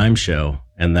true crime show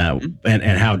and that and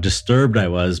how disturbed I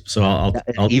was. So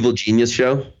I'll Evil Genius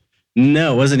show?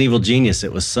 No, it wasn't Evil Genius.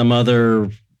 It was some other.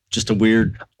 Just a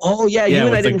weird. Oh yeah, you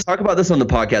and I didn't talk about this on the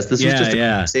podcast. This was just a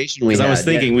conversation we had. I was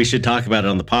thinking we should talk about it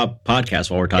on the podcast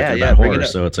while we're talking about horror.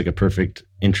 So it's like a perfect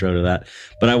intro to that.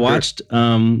 But I watched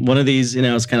one of these.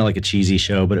 It's kind of like a cheesy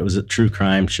show, but it was a true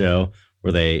crime show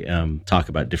where they talk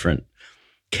about different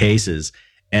cases.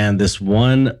 And this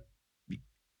one,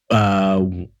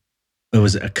 it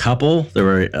was a couple. They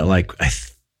were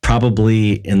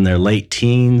probably in their late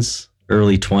teens,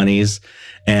 early 20s,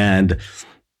 and.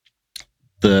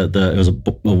 It was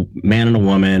a man and a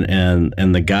woman,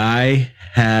 and the guy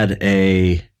had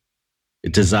a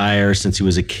desire since he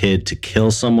was a kid to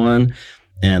kill someone,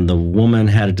 and the woman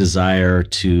had a desire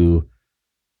to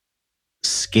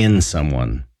skin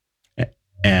someone.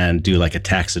 and do like a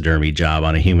taxidermy job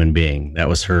on a human being. That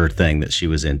was her thing that she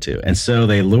was into. And so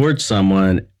they lured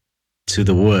someone to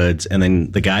the woods, and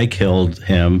then the guy killed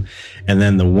him, and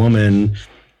then the woman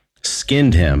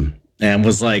skinned him and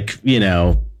was like, you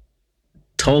know,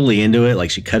 totally into it. Like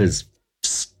she cut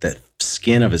the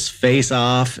skin of his face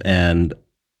off, and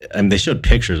I mean, they showed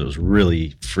pictures. It was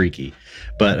really freaky,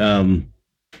 but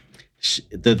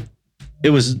it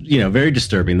was, you know, very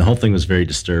disturbing. The whole thing was very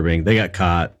disturbing. They got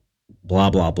caught, blah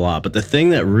blah blah. But the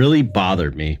thing that really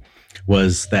bothered me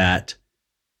was that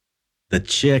the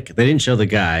chick, they didn't show the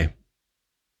guy.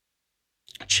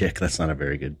 Chick, that's not a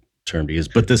very good term to use,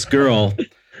 but this girl,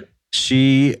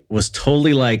 she was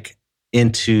totally like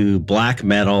into black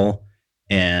metal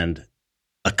and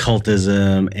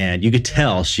occultism, and you could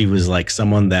tell she was like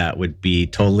someone that would be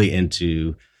totally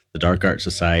into the Dark Art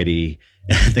Society,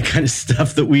 the kind of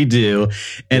stuff that we do.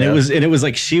 And it was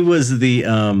like she was the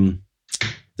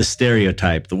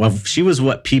stereotype. She was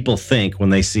what people think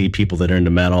when they see people that are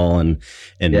into metal and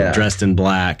dressed in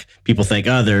black. People think,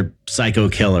 oh, they're psycho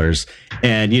killers.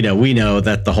 And, you know, we know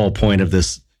that the whole point of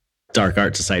this Dark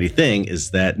Art Society thing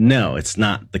is that no, it's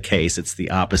not the case. It's the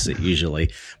opposite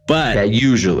usually. But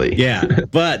usually.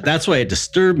 But that's why it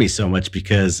disturbed me so much,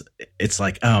 because it's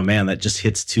like, oh man, that just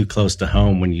hits too close to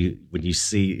home when you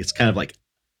see it's kind of like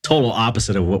total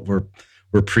opposite of what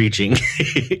we're preaching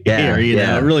here. You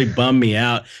know, it really bummed me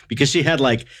out, because she had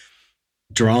like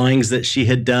drawings that she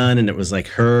had done, and it was like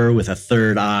her with a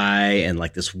third eye and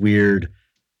like this weird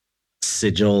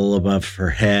sigil above her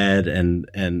head,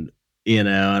 and you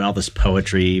know, and all this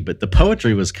poetry. But the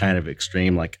poetry was kind of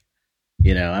extreme, like,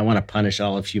 you know, I want to punish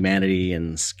all of humanity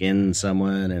and skin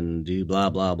someone and do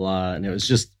blah blah blah, and it was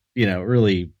just, you know,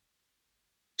 really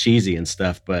cheesy and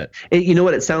stuff. But you know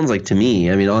what it sounds like to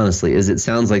me, I mean, honestly, is it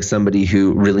sounds like somebody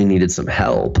who really needed some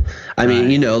help. I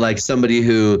mean, you know, like somebody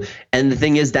who, and the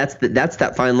thing is, that's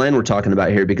that fine line we're talking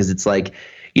about here, because it's like,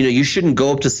 you know, you shouldn't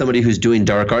go up to somebody who's doing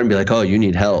dark art and be like, oh, you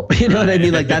need help. You know what I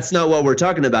mean? Like, that's not what we're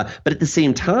talking about. But at the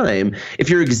same time, if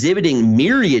you're exhibiting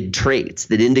myriad traits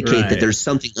that indicate that there's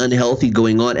something unhealthy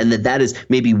going on, and that is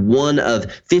maybe one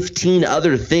of 15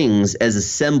 other things as a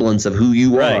semblance of who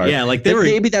you are. Yeah, like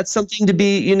maybe that's something to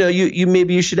be, you know,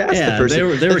 maybe you should ask the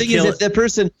person. The thing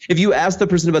is, if you asked the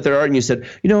person about their art and you said,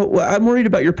 you know, well, I'm worried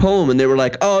about your poem, and they were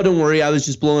like, oh, don't worry, I was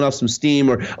just blowing off some steam,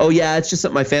 or, oh yeah, it's just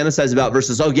something I fantasize about,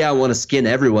 versus, oh yeah, I want to skin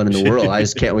everyone in the world. I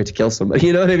just can't wait to kill somebody.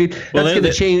 You know what I mean? That's going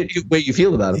to change the way you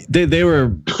feel about them. They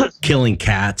were killing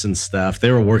cats and stuff. They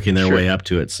were working their way up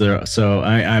to it. So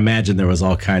I imagine there was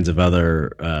all kinds of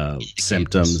other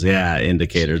symptoms,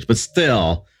 indicators. But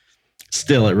still,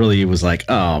 it really was like,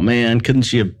 oh man, couldn't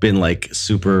she have been like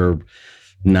super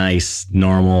nice,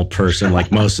 normal person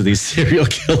like most of these serial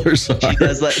killers are?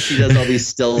 She does all these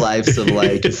still lifes of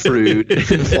like fruit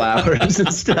and flowers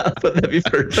and stuff. That'd be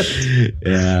perfect.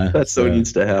 Yeah, that's so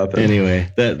needs to happen. Anyway,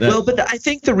 but I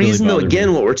think the reason, though,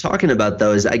 again, what we're talking about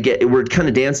though is we're kind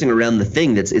of dancing around the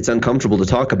thing it's uncomfortable to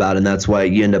talk about, and that's why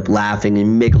you end up laughing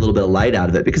and make a little bit of light out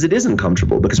of it, because it is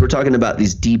uncomfortable, because we're talking about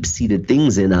these deep-seated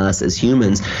things in us as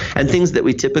humans, and things that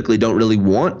we typically don't really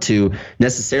want to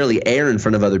necessarily air in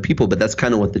front of other people. But that's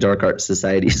kind of what the Dark Art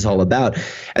Society is all about.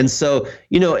 And so,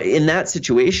 you know, in that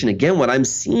situation, again, what I'm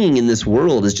seeing in this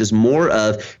world is just more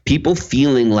of people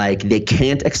feeling like they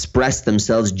can't express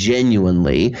themselves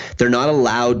genuinely. They're not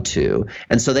allowed to.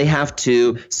 And so they have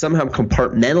to somehow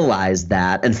compartmentalize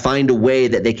that and find a way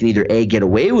that they can either get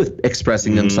away with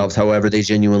expressing themselves however they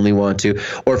genuinely want to,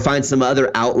 or find some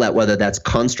other outlet, whether that's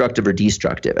constructive or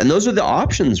destructive. And those are the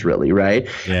options, really, right?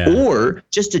 Yeah. Or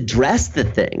just address the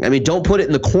thing. I mean, don't put it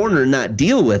in the corner and not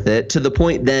deal with it to the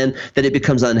point then that it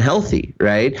becomes unhealthy,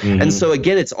 right? And so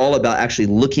again, it's all about actually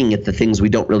looking at the things we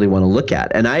don't really want to look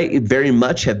at. And I very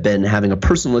much have been having a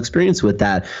personal experience with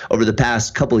that over the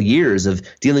past couple of years of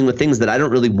dealing with things that I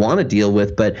don't really want to deal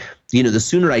with. But you know, the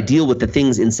sooner I deal with the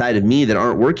things inside of me that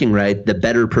aren't working right, the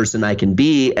better person I can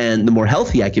be, and the more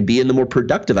healthy I can be, and the more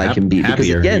productive I can be. Because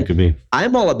again,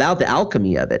 I'm all about the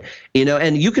alchemy of it, you know,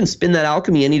 and you can spin that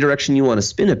alchemy any direction you want to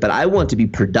spin it, but I want to be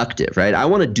productive, right? I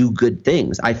want to do good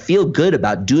things. I feel good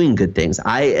about doing good things.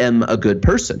 I am a good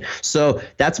person. So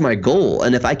that's my goal.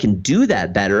 And if I can do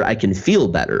that better, I can feel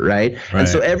better, right? And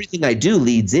so everything I do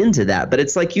leads into that. But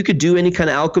it's like you could do any kind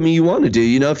of alchemy you want to do.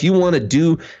 You know, if you want to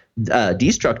do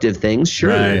destructive things, sure.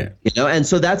 Right. And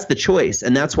so that's the choice.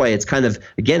 And that's why it's kind of,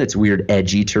 again, it's weird,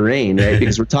 edgy terrain, right?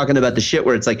 Because we're talking about the shit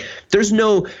where it's like, there's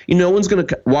no one's going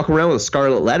to walk around with a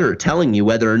scarlet letter telling you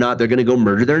whether or not they're going to go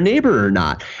murder their neighbor or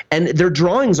not. And their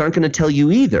drawings aren't going to tell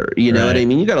you either. You know what I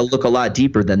mean? You got to look a lot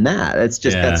deeper than that. It's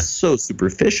just, that's so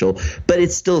superficial, but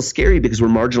it's still scary because we're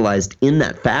marginalized in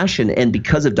that fashion. And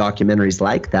because of documentaries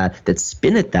like that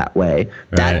spin it that way,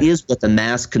 that is what the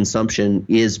mass consumption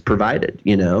is provided,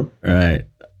 Right.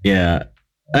 Yeah.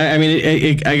 I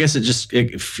mean, I guess it just,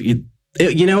 you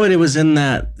know what? It was in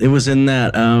that,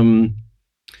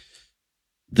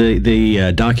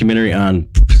 the documentary on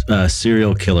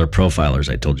serial killer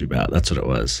profilers I told you about. That's what it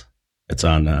was. It's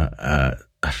on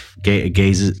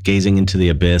Gazing into the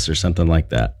Abyss or something like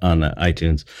that on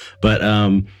iTunes. But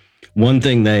one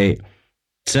thing they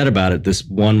said about it, this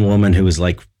one woman who was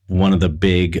like one of the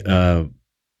big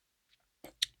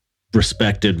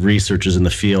respected researchers in the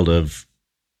field of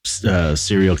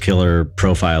serial killer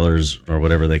profilers or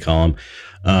whatever they call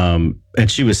them.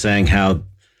 And she was saying how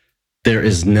there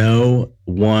is no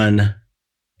one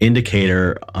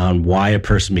indicator on why a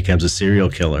person becomes a serial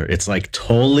killer. It's like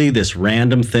totally this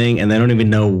random thing, and they don't even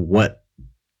know what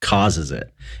causes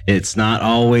it. It's not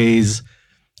always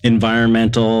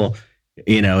environmental.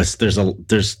 They just not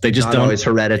don't always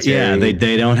hereditary. Yeah,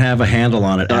 they don't have a handle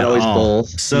on it. Not at always all.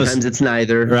 both. Sometimes it's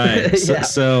neither. Right.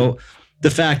 So the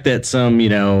fact that some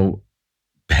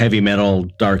heavy metal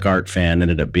dark art fan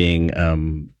ended up being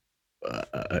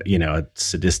a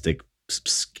sadistic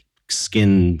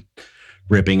skin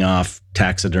ripping off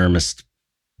taxidermist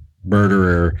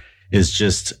murderer is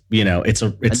just it's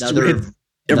another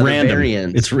random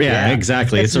variant. It's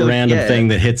exactly. It's a random thing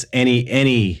that hits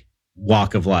any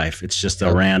walk of life. It's just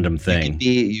a random thing.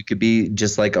 You could be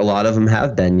just like a lot of them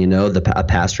have been, a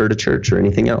pastor at a church or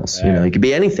anything else. Right. You could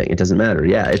be anything. It doesn't matter.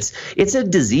 Yeah, it's a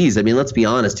disease. I mean, let's be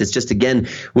honest. It's just, again,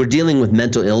 we're dealing with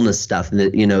mental illness stuff, and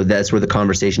that that's where the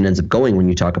conversation ends up going when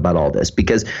you talk about all this,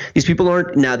 because these people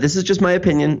aren't. Now, this is just my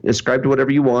opinion. Ascribe to whatever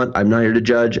you want. I'm not here to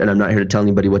judge, and I'm not here to tell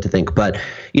anybody what to think. But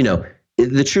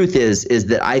the truth is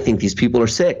that I think these people are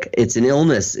sick. It's an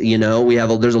illness. There's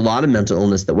a lot of mental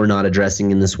illness that we're not addressing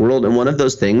in this world. And one of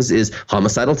those things is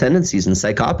homicidal tendencies and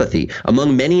psychopathy,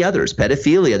 among many others,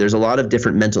 pedophilia. There's a lot of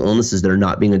different mental illnesses that are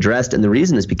not being addressed. And the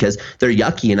reason is because they're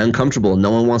yucky and uncomfortable and no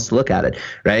one wants to look at it.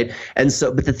 Right. And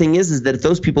so, but the thing is that if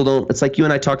those people don't, it's like you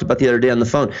and I talked about the other day on the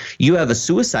phone, you have a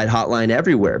suicide hotline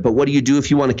everywhere. But what do you do if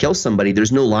you want to kill somebody?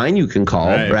 There's no line you can call.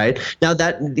 Right. Now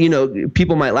that,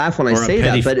 people might laugh when I say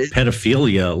that, but pedophilia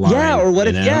line. Yeah, or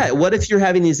what if you're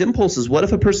having these impulses? What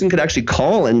if a person could actually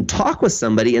call and talk with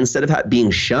somebody instead of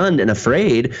being shunned and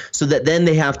afraid, so that then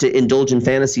they have to indulge in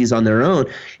fantasies on their own?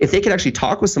 If they could actually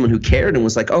talk with someone who cared and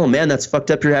was like, "Oh man, that's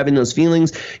fucked up. You're having those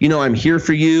feelings. I'm here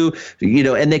for you."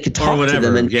 And they could talk to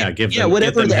them and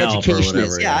whatever the education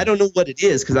is. Yeah, I don't know what it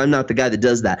is because I'm not the guy that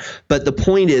does that. But the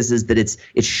point is that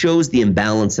it shows the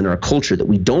imbalance in our culture that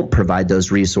we don't provide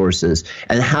those resources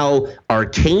and how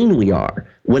arcane we are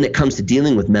when it comes to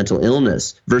dealing with mental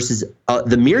illness versus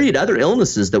the myriad other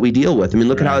illnesses that we deal with. I mean,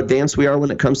 look at how advanced we are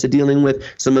when it comes to dealing with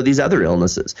some of these other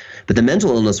illnesses. But the mental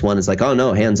illness one is like, oh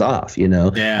no, hands off, And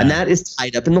that is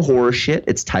tied up in the horror shit.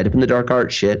 It's tied up in the dark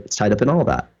art shit. It's tied up in all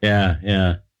that. Yeah,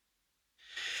 yeah.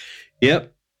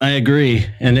 Yep, I agree.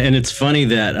 And it's funny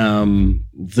that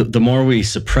the more we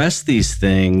suppress these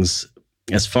things,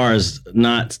 as far as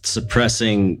not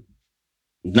suppressing,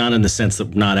 not in the sense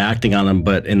of not acting on them,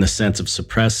 but in the sense of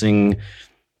suppressing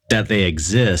that they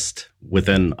exist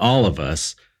within all of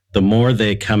us, the more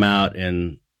they come out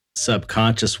in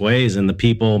subconscious ways. And the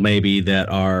people maybe that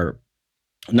are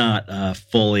not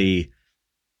fully,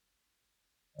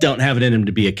 don't have it in them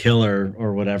to be a killer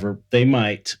or whatever, they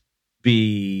might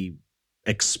be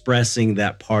expressing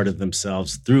that part of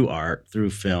themselves through art,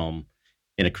 through film,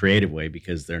 in a creative way,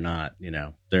 because they're not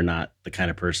the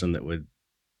kind of person that would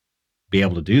be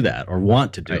able to do that or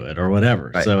want to do it or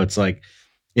whatever. So it's like,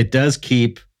 it does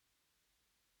keep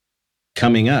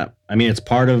coming up. I mean,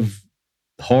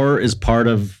 horror is part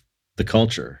of the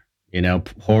culture,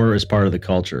 horror is part of the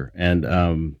culture.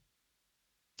 And,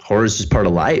 horror is just part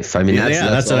of life. I mean,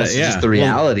 that's just the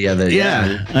reality of it.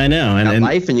 Yeah, I know. And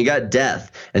life, and you got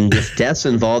death, and if death's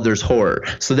involved, there's horror.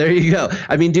 So there you go.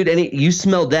 I mean, dude, you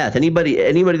smell death. Anybody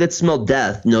that smelled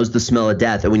death knows the smell of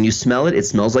death. And when you smell it, it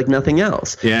smells like nothing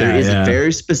else. Yeah, there is a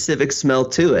very specific smell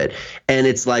to it. And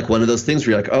it's like one of those things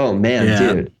where you're like, oh man,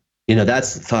 dude.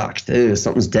 That's fucked. Dude,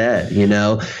 something's dead,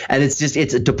 and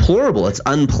it's deplorable. It's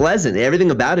unpleasant. Everything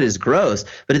about it is gross.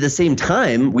 But at the same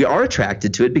time, we are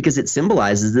attracted to it because it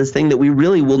symbolizes this thing that we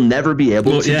really will never be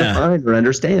able to define or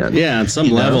understand. Yeah. On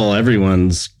some level,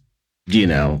 everyone's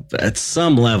at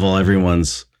some level,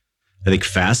 everyone's, I think,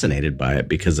 fascinated by it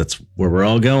because that's where we're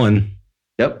all going.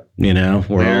 Yep. We're One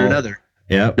or all another.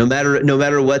 Yep. No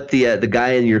matter what the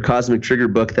guy in your Cosmic Trigger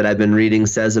book that I've been reading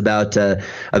says about these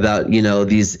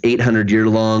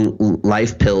 800-year-long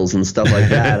life pills and stuff like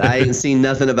that. I ain't seen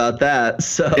nothing about that.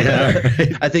 So Yeah,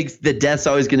 right. I think that death's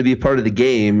always going to be part of the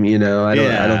game. I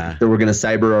don't think that we're going to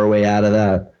cyber our way out of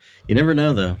that. You never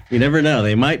know, though. You never know.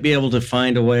 They might be able to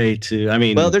find a way to.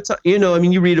 Well,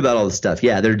 you read about all this stuff.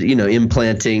 Yeah, they're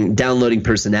implanting, downloading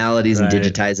personalities and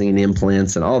digitizing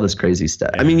implants and all this crazy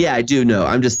stuff. Yeah. I do know.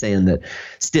 I'm just saying that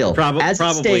still, as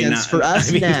it stands not. for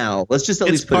us now, let's just at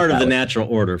least put part it of the way. natural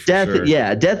order. For Death, sure.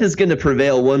 yeah, death is going to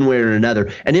prevail one way or another.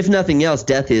 And if nothing else,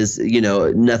 death is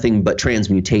nothing but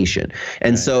transmutation.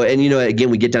 And so, again,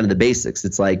 we get down to the basics.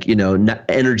 It's like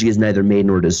energy is neither made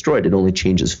nor destroyed. It only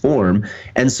changes form.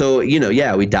 And so, we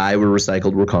die, we're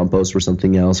recycled, we're compost, we're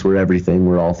something else, we're everything,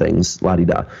 we're all things,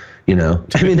 la-di-da.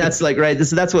 That's like, right.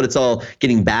 That's what it's all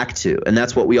getting back to. And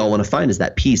that's what we all want to find, is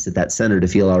that peace at that center to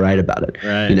feel all right about it.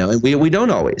 Right. And we don't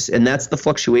always. And that's the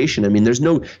fluctuation. There's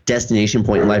no destination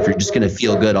point in life where you're just going to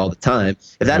feel good all the time.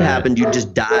 If that happened, you'd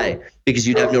just die because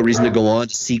you'd have no reason to go on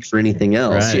to seek for anything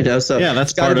else, Right. So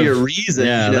that's got to be part a of- reason,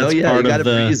 that's you part got to of be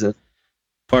a the- reason.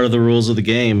 Part of the rules of the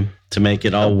game to make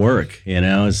it all work,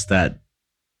 is that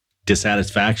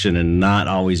dissatisfaction and not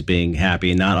always being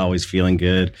happy, not always feeling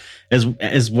good,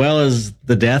 as well as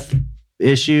the death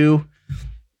issue.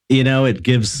 It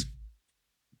gives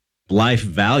life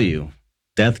value.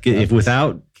 If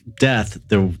without death,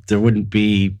 there wouldn't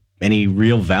be any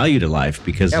real value to life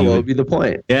because What would be the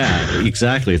point? Yeah,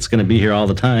 exactly. It's going to be here all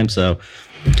the time. So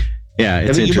yeah,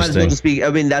 it's you might as well interesting. just be.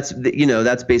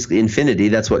 That's basically infinity.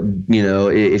 That's what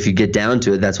if you get down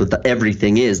to it, that's what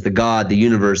everything is. The God, the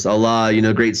universe, Allah,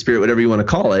 Great Spirit, whatever you want to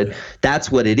call it.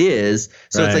 That's what it is.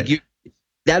 So It's like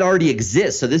that already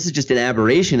exists. So this is just an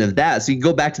aberration of that. So you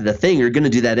go back to the thing, you're going to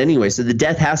do that anyway. So the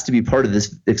death has to be part of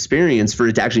this experience for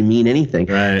it to actually mean anything.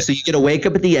 Right. So you get to wake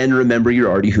up at the end, remember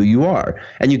you're already who you are.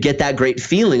 And you get that great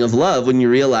feeling of love when you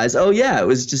realize, oh yeah,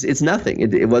 it's nothing.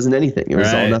 It wasn't anything. It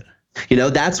was all nothing.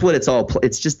 That's what it's all.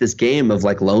 It's just this game of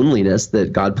like loneliness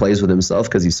that God plays with himself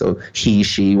because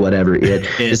she, whatever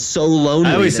it is so lonely.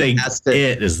 I always say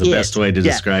it is the best way to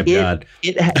describe God.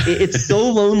 It's so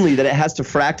lonely that it has to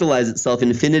fractalize itself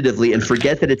infinitively and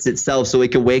forget that it's itself, so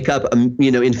it can wake up,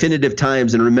 infinitive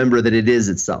times and remember that it is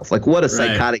itself. Like what a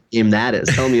psychotic game that is.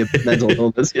 Tell me about mental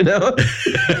illness.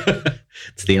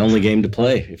 It's the only game to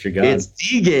play if you're God. It's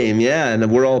the game, yeah,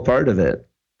 and we're all part of it.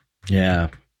 Yeah.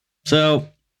 So.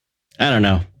 I don't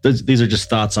know. These are just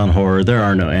thoughts on horror. There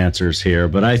are no answers here,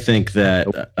 but I think that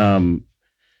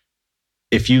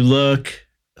if you look,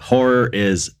 horror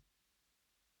is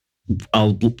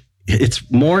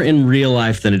it's more in real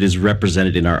life than it is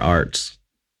represented in our arts.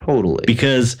 Totally.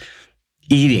 Because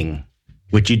eating,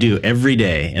 which you do every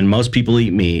day, and most people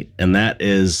eat meat, and that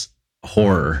is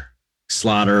horror,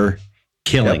 slaughter,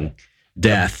 killing,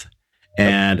 death.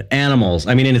 And animals.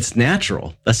 And it's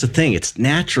natural. That's the thing. It's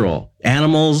natural.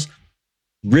 Animals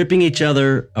ripping each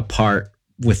other apart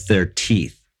with their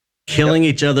teeth, killing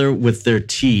each other with their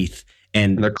teeth,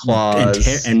 and their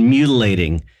claws, and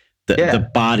mutilating the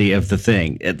body of the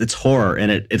thing. It's horror, and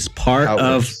it's part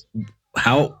of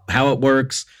how it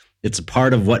works. It's a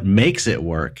part of what makes it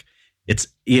work. It's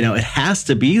it has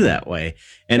to be that way,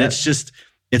 and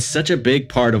it's such a big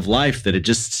part of life that it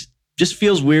just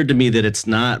feels weird to me that it's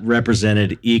not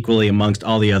represented equally amongst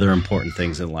all the other important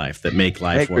things in life that make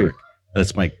life work.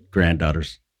 That's my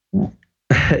granddaughters.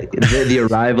 the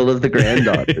arrival of the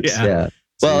granddaughters. Yeah.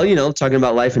 Well, talking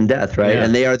about life and death, right? Yeah.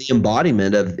 And they are the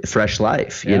embodiment of fresh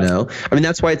life,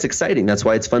 that's why it's exciting. That's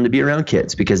why it's fun to be around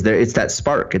kids because it's that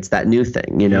spark. It's that new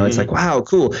thing, It's like, wow,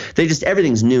 cool.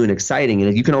 Everything's new and exciting.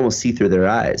 And you can almost see through their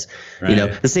eyes,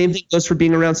 The same thing goes for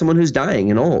being around someone who's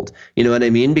dying and old, you know what I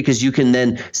mean? Because you can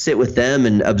then sit with them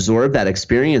and absorb that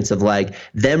experience of like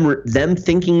them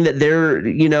thinking that they're,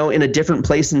 in a different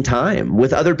place in time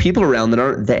with other people around that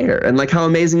aren't there. And like, how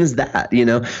amazing is that,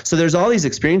 So there's all these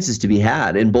experiences to be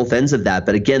had in both ends of that.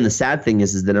 But again, the sad thing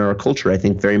is that in our culture, I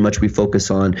think very much we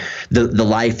focus on the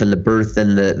life and the birth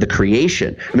and the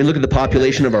creation. Look at the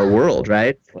population of our world,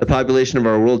 right? The population of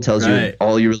our world tells you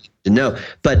all you really need to know.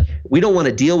 But we don't want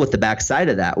to deal with the backside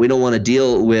of that. We don't want to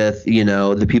deal with,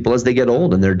 the people as they get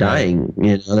old and they're dying.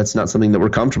 That's not something that we're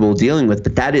comfortable dealing with.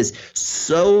 But that is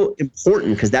so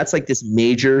important because that's like this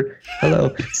major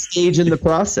stage in the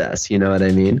process. You know what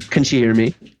I mean? Can she hear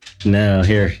me? No,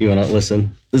 here, you want to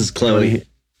listen? This is Chloe.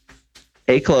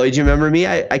 Hey, Chloe, do you remember me?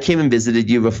 I came and visited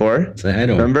you before. Say hi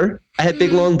to him. Remember? I had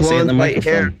big, long, blonde, white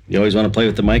hair. You always want to play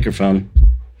with the microphone.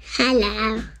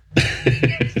 Hello.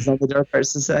 This is on the Dark Art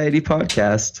Society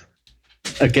podcast.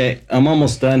 Okay, I'm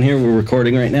almost done here. We're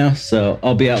recording right now, so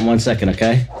I'll be out in 1 second,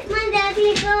 okay? Come on,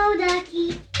 Daddy, go,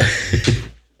 Ducky.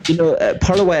 You know,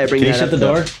 part of why I bring Can you that shut up, the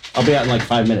door? I'll be out in like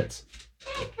 5 minutes.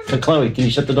 So Chloe, can you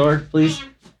shut the door, please?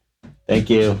 Thank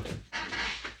you.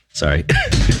 Sorry.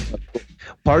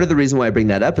 part of the reason why I bring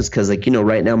that up is because, like, you know,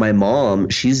 right now my mom,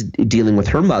 she's dealing with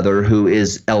her mother who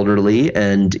is elderly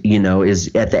and, you know,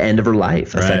 is at the end of her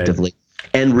life, effectively.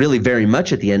 And really very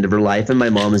much at the end of her life. And my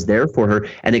mom is there for her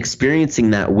and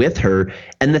experiencing that with her.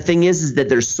 And the thing is that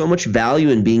there's so much value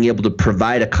in being able to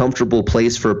provide a comfortable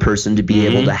place for a person to be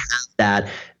able to have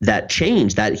that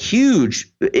change, that huge,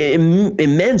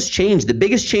 immense change, the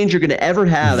biggest change you're going to ever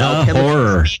have. The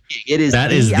horror. It is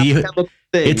the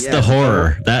It's the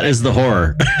horror. That is the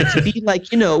horror. To be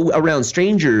like, you know, around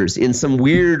strangers in some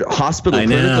weird hospital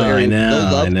clinical area, no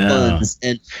loved ones,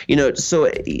 and you know. So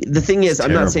the thing is,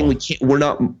 I'm not saying we can't. We're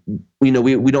not. You know,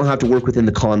 we don't have to work within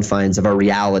the confines of our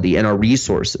reality and our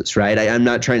resources, right? I'm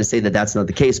not trying to say that that's not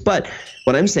the case, but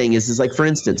what I'm saying is like, for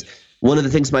instance, one of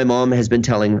the things my mom has been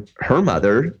telling her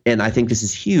mother, and I think this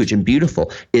is huge and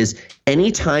beautiful, is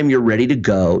anytime you're ready to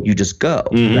go, you just go,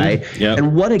 right? Yep.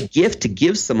 And what a gift to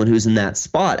give someone who's in that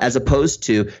spot, as opposed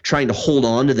to trying to hold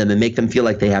on to them and make them feel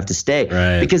like they have to stay.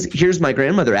 Right. Because here's my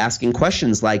grandmother asking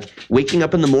questions like waking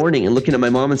up in the morning and looking at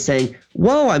my mom and saying,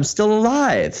 whoa, I'm still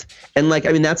alive. And like,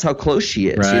 I mean, that's how close she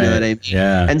is, you know what I mean?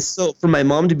 Yeah. And so for my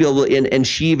mom to be able to, and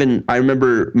she even, I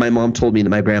remember my mom told me that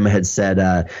my grandma had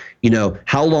said, you know,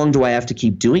 how long do I have to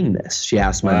keep doing this? She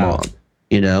asked my mom,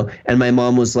 you know, and my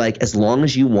mom was like, as long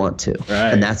as you want to.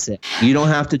 Right. And that's it. You don't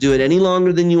have to do it any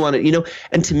longer than you want it, you know.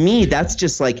 And to me, that's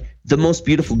just like the most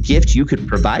beautiful gift you could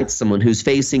provide someone who's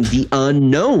facing the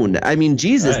unknown. I mean,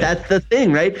 Jesus, that's the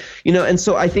thing, right? You know, and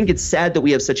so I think it's sad that we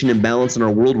have such an imbalance in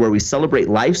our world where we celebrate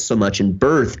life so much in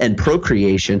birth and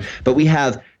procreation, but we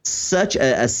have such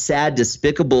a sad,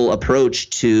 despicable approach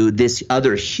to this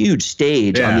other huge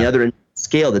stage on the other end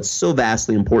scale that's so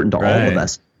vastly important to all of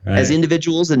us as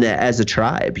individuals and as a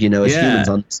tribe, you know, as humans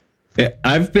on this.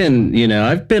 I've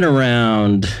been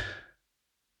around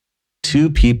two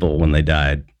people when they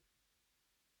died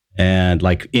and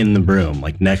like in the room,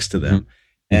 like next to them,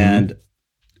 and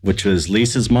which was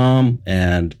Lisa's mom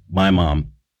and my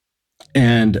mom.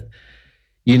 And,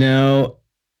 you know,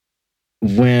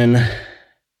 when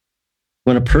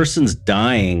a person's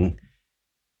dying,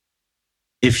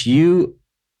 if you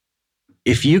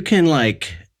can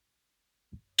like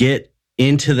get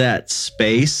into that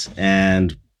space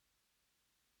and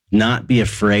not be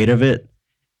afraid of it,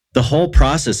 the whole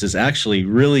process is actually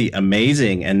really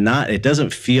amazing, and it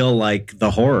doesn't feel like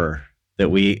the horror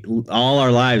that all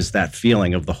our lives, that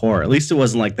feeling of the horror. At least it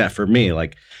wasn't like that for me,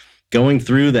 like going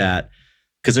through that,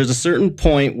 because there's a certain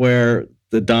point where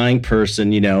the dying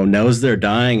person, you know, knows they're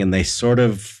dying and they sort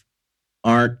of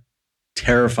aren't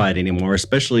terrified anymore,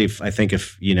 especially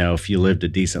if you lived a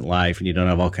decent life and you don't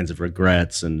have all kinds of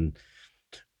regrets and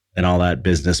all that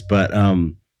business. But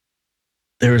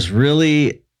there's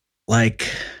really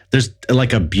there's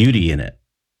like a beauty in it,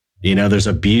 you know, there's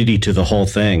a beauty to the whole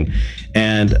thing.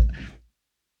 And,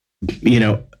 you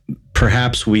know,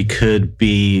 perhaps we could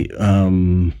be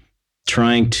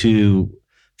trying to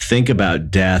think about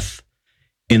death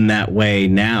in that way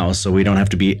now, so we don't have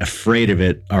to be afraid of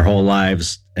it our whole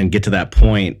lives and get to that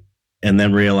point and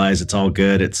then realize it's all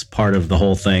good, it's part of the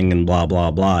whole thing and blah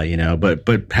blah blah, you know. But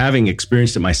having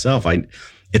experienced it myself, it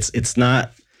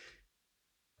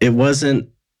wasn't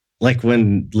like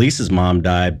when Lisa's mom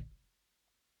died.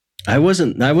 I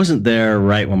wasn't there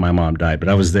right when my mom died, but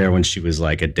I was there when she was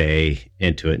like a day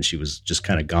into it and she was just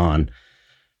kind of gone,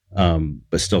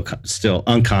 but still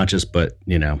unconscious, but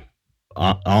you know,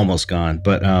 almost gone.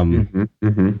 But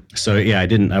so yeah,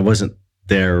 I wasn't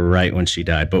there right when she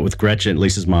died, but with Gretchen,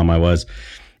 Lisa's mom, I was.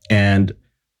 And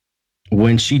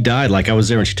when she died, like I was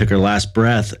there when she took her last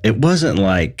breath, it wasn't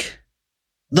like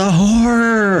the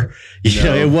horror, you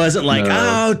know, it wasn't like,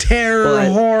 oh, terror,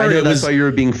 horror. I know that's why you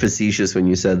were being facetious when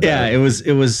you said that. Yeah, it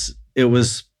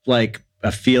was like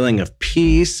a feeling of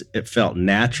peace. It felt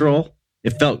natural.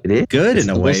 It felt good in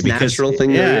a way because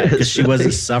she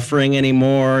wasn't suffering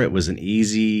anymore. It was an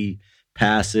easy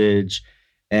passage,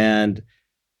 and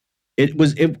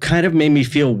it kind of made me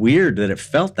feel weird that it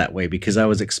felt that way, because I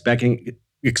was expecting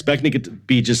it to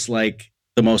be just like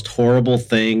the most horrible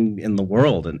thing in the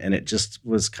world, and it just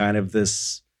was kind of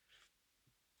this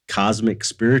cosmic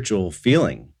spiritual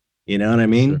feeling. You know what I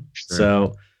mean? Sure.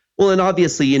 So Well, and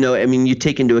obviously, I mean, you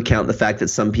take into account the fact that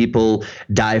some people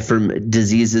die from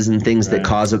diseases and things that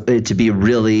cause it to be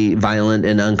really violent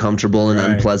and uncomfortable and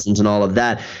unpleasant and all of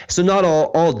that. So not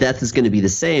all death is going to be the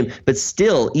same, but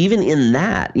still, even in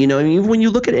that, I mean, when you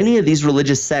look at any of these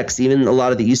religious sects, even a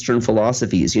lot of the Eastern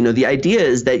philosophies, the idea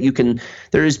is that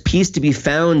there is peace to be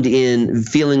found in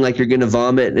feeling like you're going to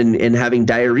vomit and having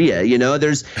diarrhea.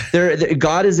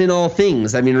 God is in all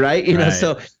things. I mean, right?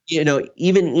 So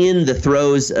even in the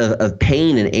throes of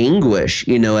pain and anguish,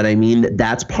 you know what I mean?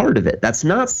 That's part of it. That's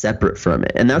not separate from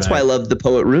it. And that's why I love the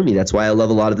poet Rumi. That's why I love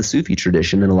a lot of the Sufi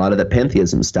tradition and a lot of the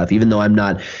pantheism stuff, even though I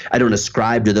don't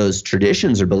ascribe to those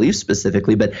traditions or beliefs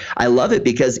specifically, but I love it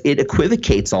because it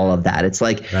equivocates all of that. It's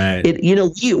like,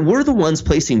 we're the ones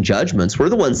placing judgments. We're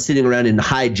the ones sitting around in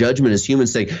high judgment as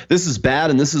humans saying, this is bad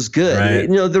and this is good. Right.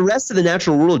 The rest of the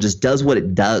natural world just does what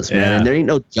it does, man. And there ain't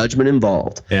no judgment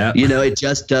involved. Yeah. It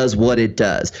just does what it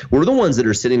does. We're the ones that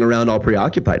are sitting around all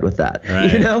preoccupied with that,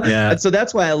 Yeah. And so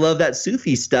that's why I love that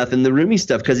Sufi stuff and the Rumi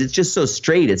stuff, because it's just so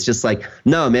straight. It's just like,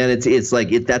 no, man, it's like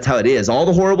that's how it is. All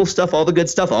the horrible stuff, all the good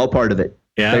stuff, all part of it.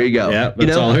 Yeah. There you go. Yeah.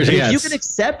 If you can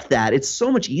accept that, it's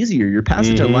so much easier. Your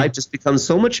passage in life just becomes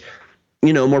so much,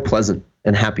 more pleasant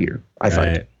and happier, I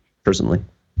find, personally.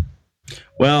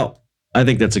 Well, I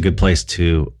think that's a good place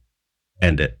to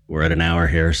end it. We're at an hour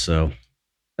here, so.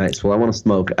 Nice. Well, I want to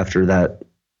smoke after that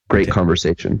great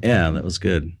conversation. Yeah, that was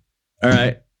good. All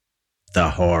right. The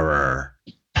horror.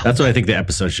 That's what I think the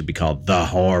episode should be called. The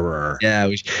horror. Yeah.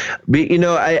 I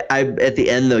at the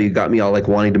end, though, you got me all like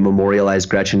wanting to memorialize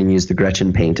Gretchen and use the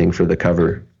Gretchen painting for the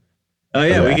cover. Oh,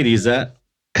 yeah. We could use that.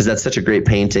 Because that's such a great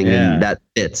painting and that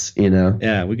fits,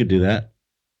 Yeah, we could do that.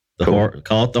 Horror.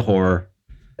 Call it the horror.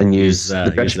 And use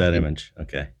that image.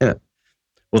 Okay. Yeah.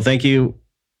 Well, thank you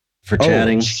for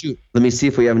chatting. Shoot. Let me see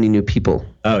if we have any new people.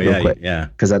 Oh, yeah. Yeah.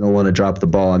 Because I don't want to drop the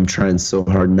ball. I'm trying so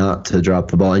hard not to drop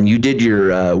the ball. And you did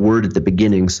your word at the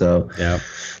beginning. So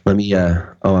let me,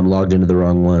 I'm logged into the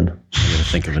wrong one. I'm going to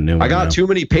think of a new one. I got too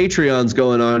many Patreons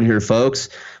going on here, folks.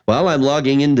 Well, I'm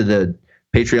logging into the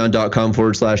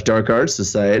patreon.com/Dark Arts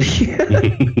Society.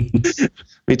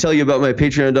 Let me tell you about my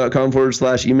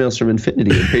patreon.com/emails from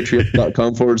infinity and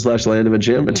patreon.com/land of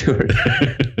enchantment tour.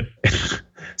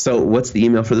 So what's the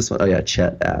email for this one? Oh, yeah,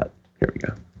 chat at. Here we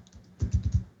go.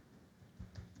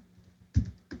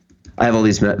 I have all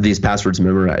these passwords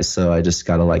memorized, so I just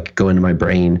got to go into my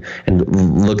brain and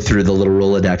look through the little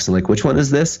Rolodex and which one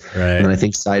is this? Right. And then I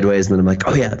think sideways, and then I'm like,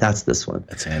 oh, yeah, that's this one.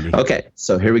 That's handy. Okay,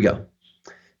 so here we go.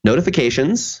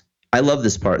 Notifications. I love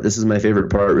this part. This is my favorite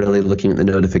part, really, looking at the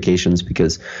notifications,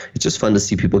 because it's just fun to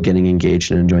see people getting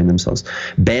engaged and enjoying themselves.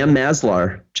 Bam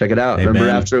Maslar. Check it out. Hey, remember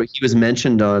after he was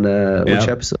mentioned on, which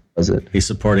episode was it? He's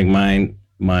supporting my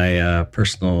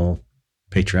personal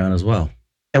Patreon as well.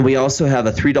 And we also have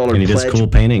a $3 pledge. And he does cool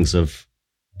paintings of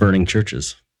burning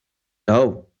churches.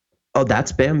 Oh,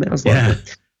 that's Bam Maslar. Yeah.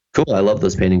 Cool. I love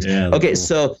those paintings. Yeah, okay, cool.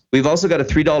 So we've also got a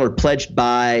 $3 pledged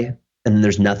by... and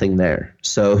there's nothing there.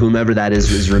 So whomever that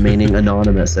is remaining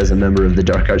anonymous as a member of the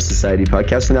Dark Arts Society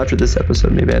podcast. And after this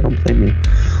episode, maybe I don't blame me.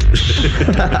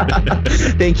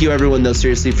 Thank you, everyone, though,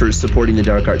 seriously, for supporting the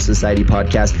Dark Arts Society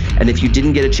podcast. And if you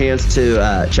didn't get a chance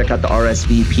to check out the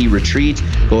RSVP retreat,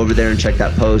 go over there and check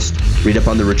that post, read up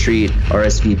on the retreat,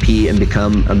 RSVP, and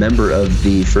become a member of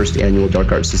the first annual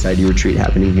Dark Arts Society retreat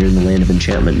happening here in the Land of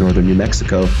Enchantment, northern New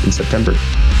Mexico, in September.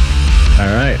 All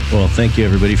right. Well, thank you,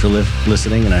 everybody, for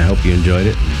listening, and I hope you enjoyed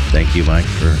it. Thank you, Mike,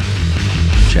 for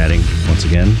chatting once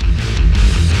again.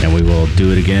 And we will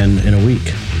do it again in a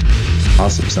week.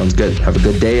 Awesome. Sounds good. Have a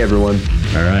good day, everyone.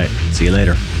 All right. See you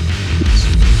later.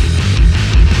 Peace.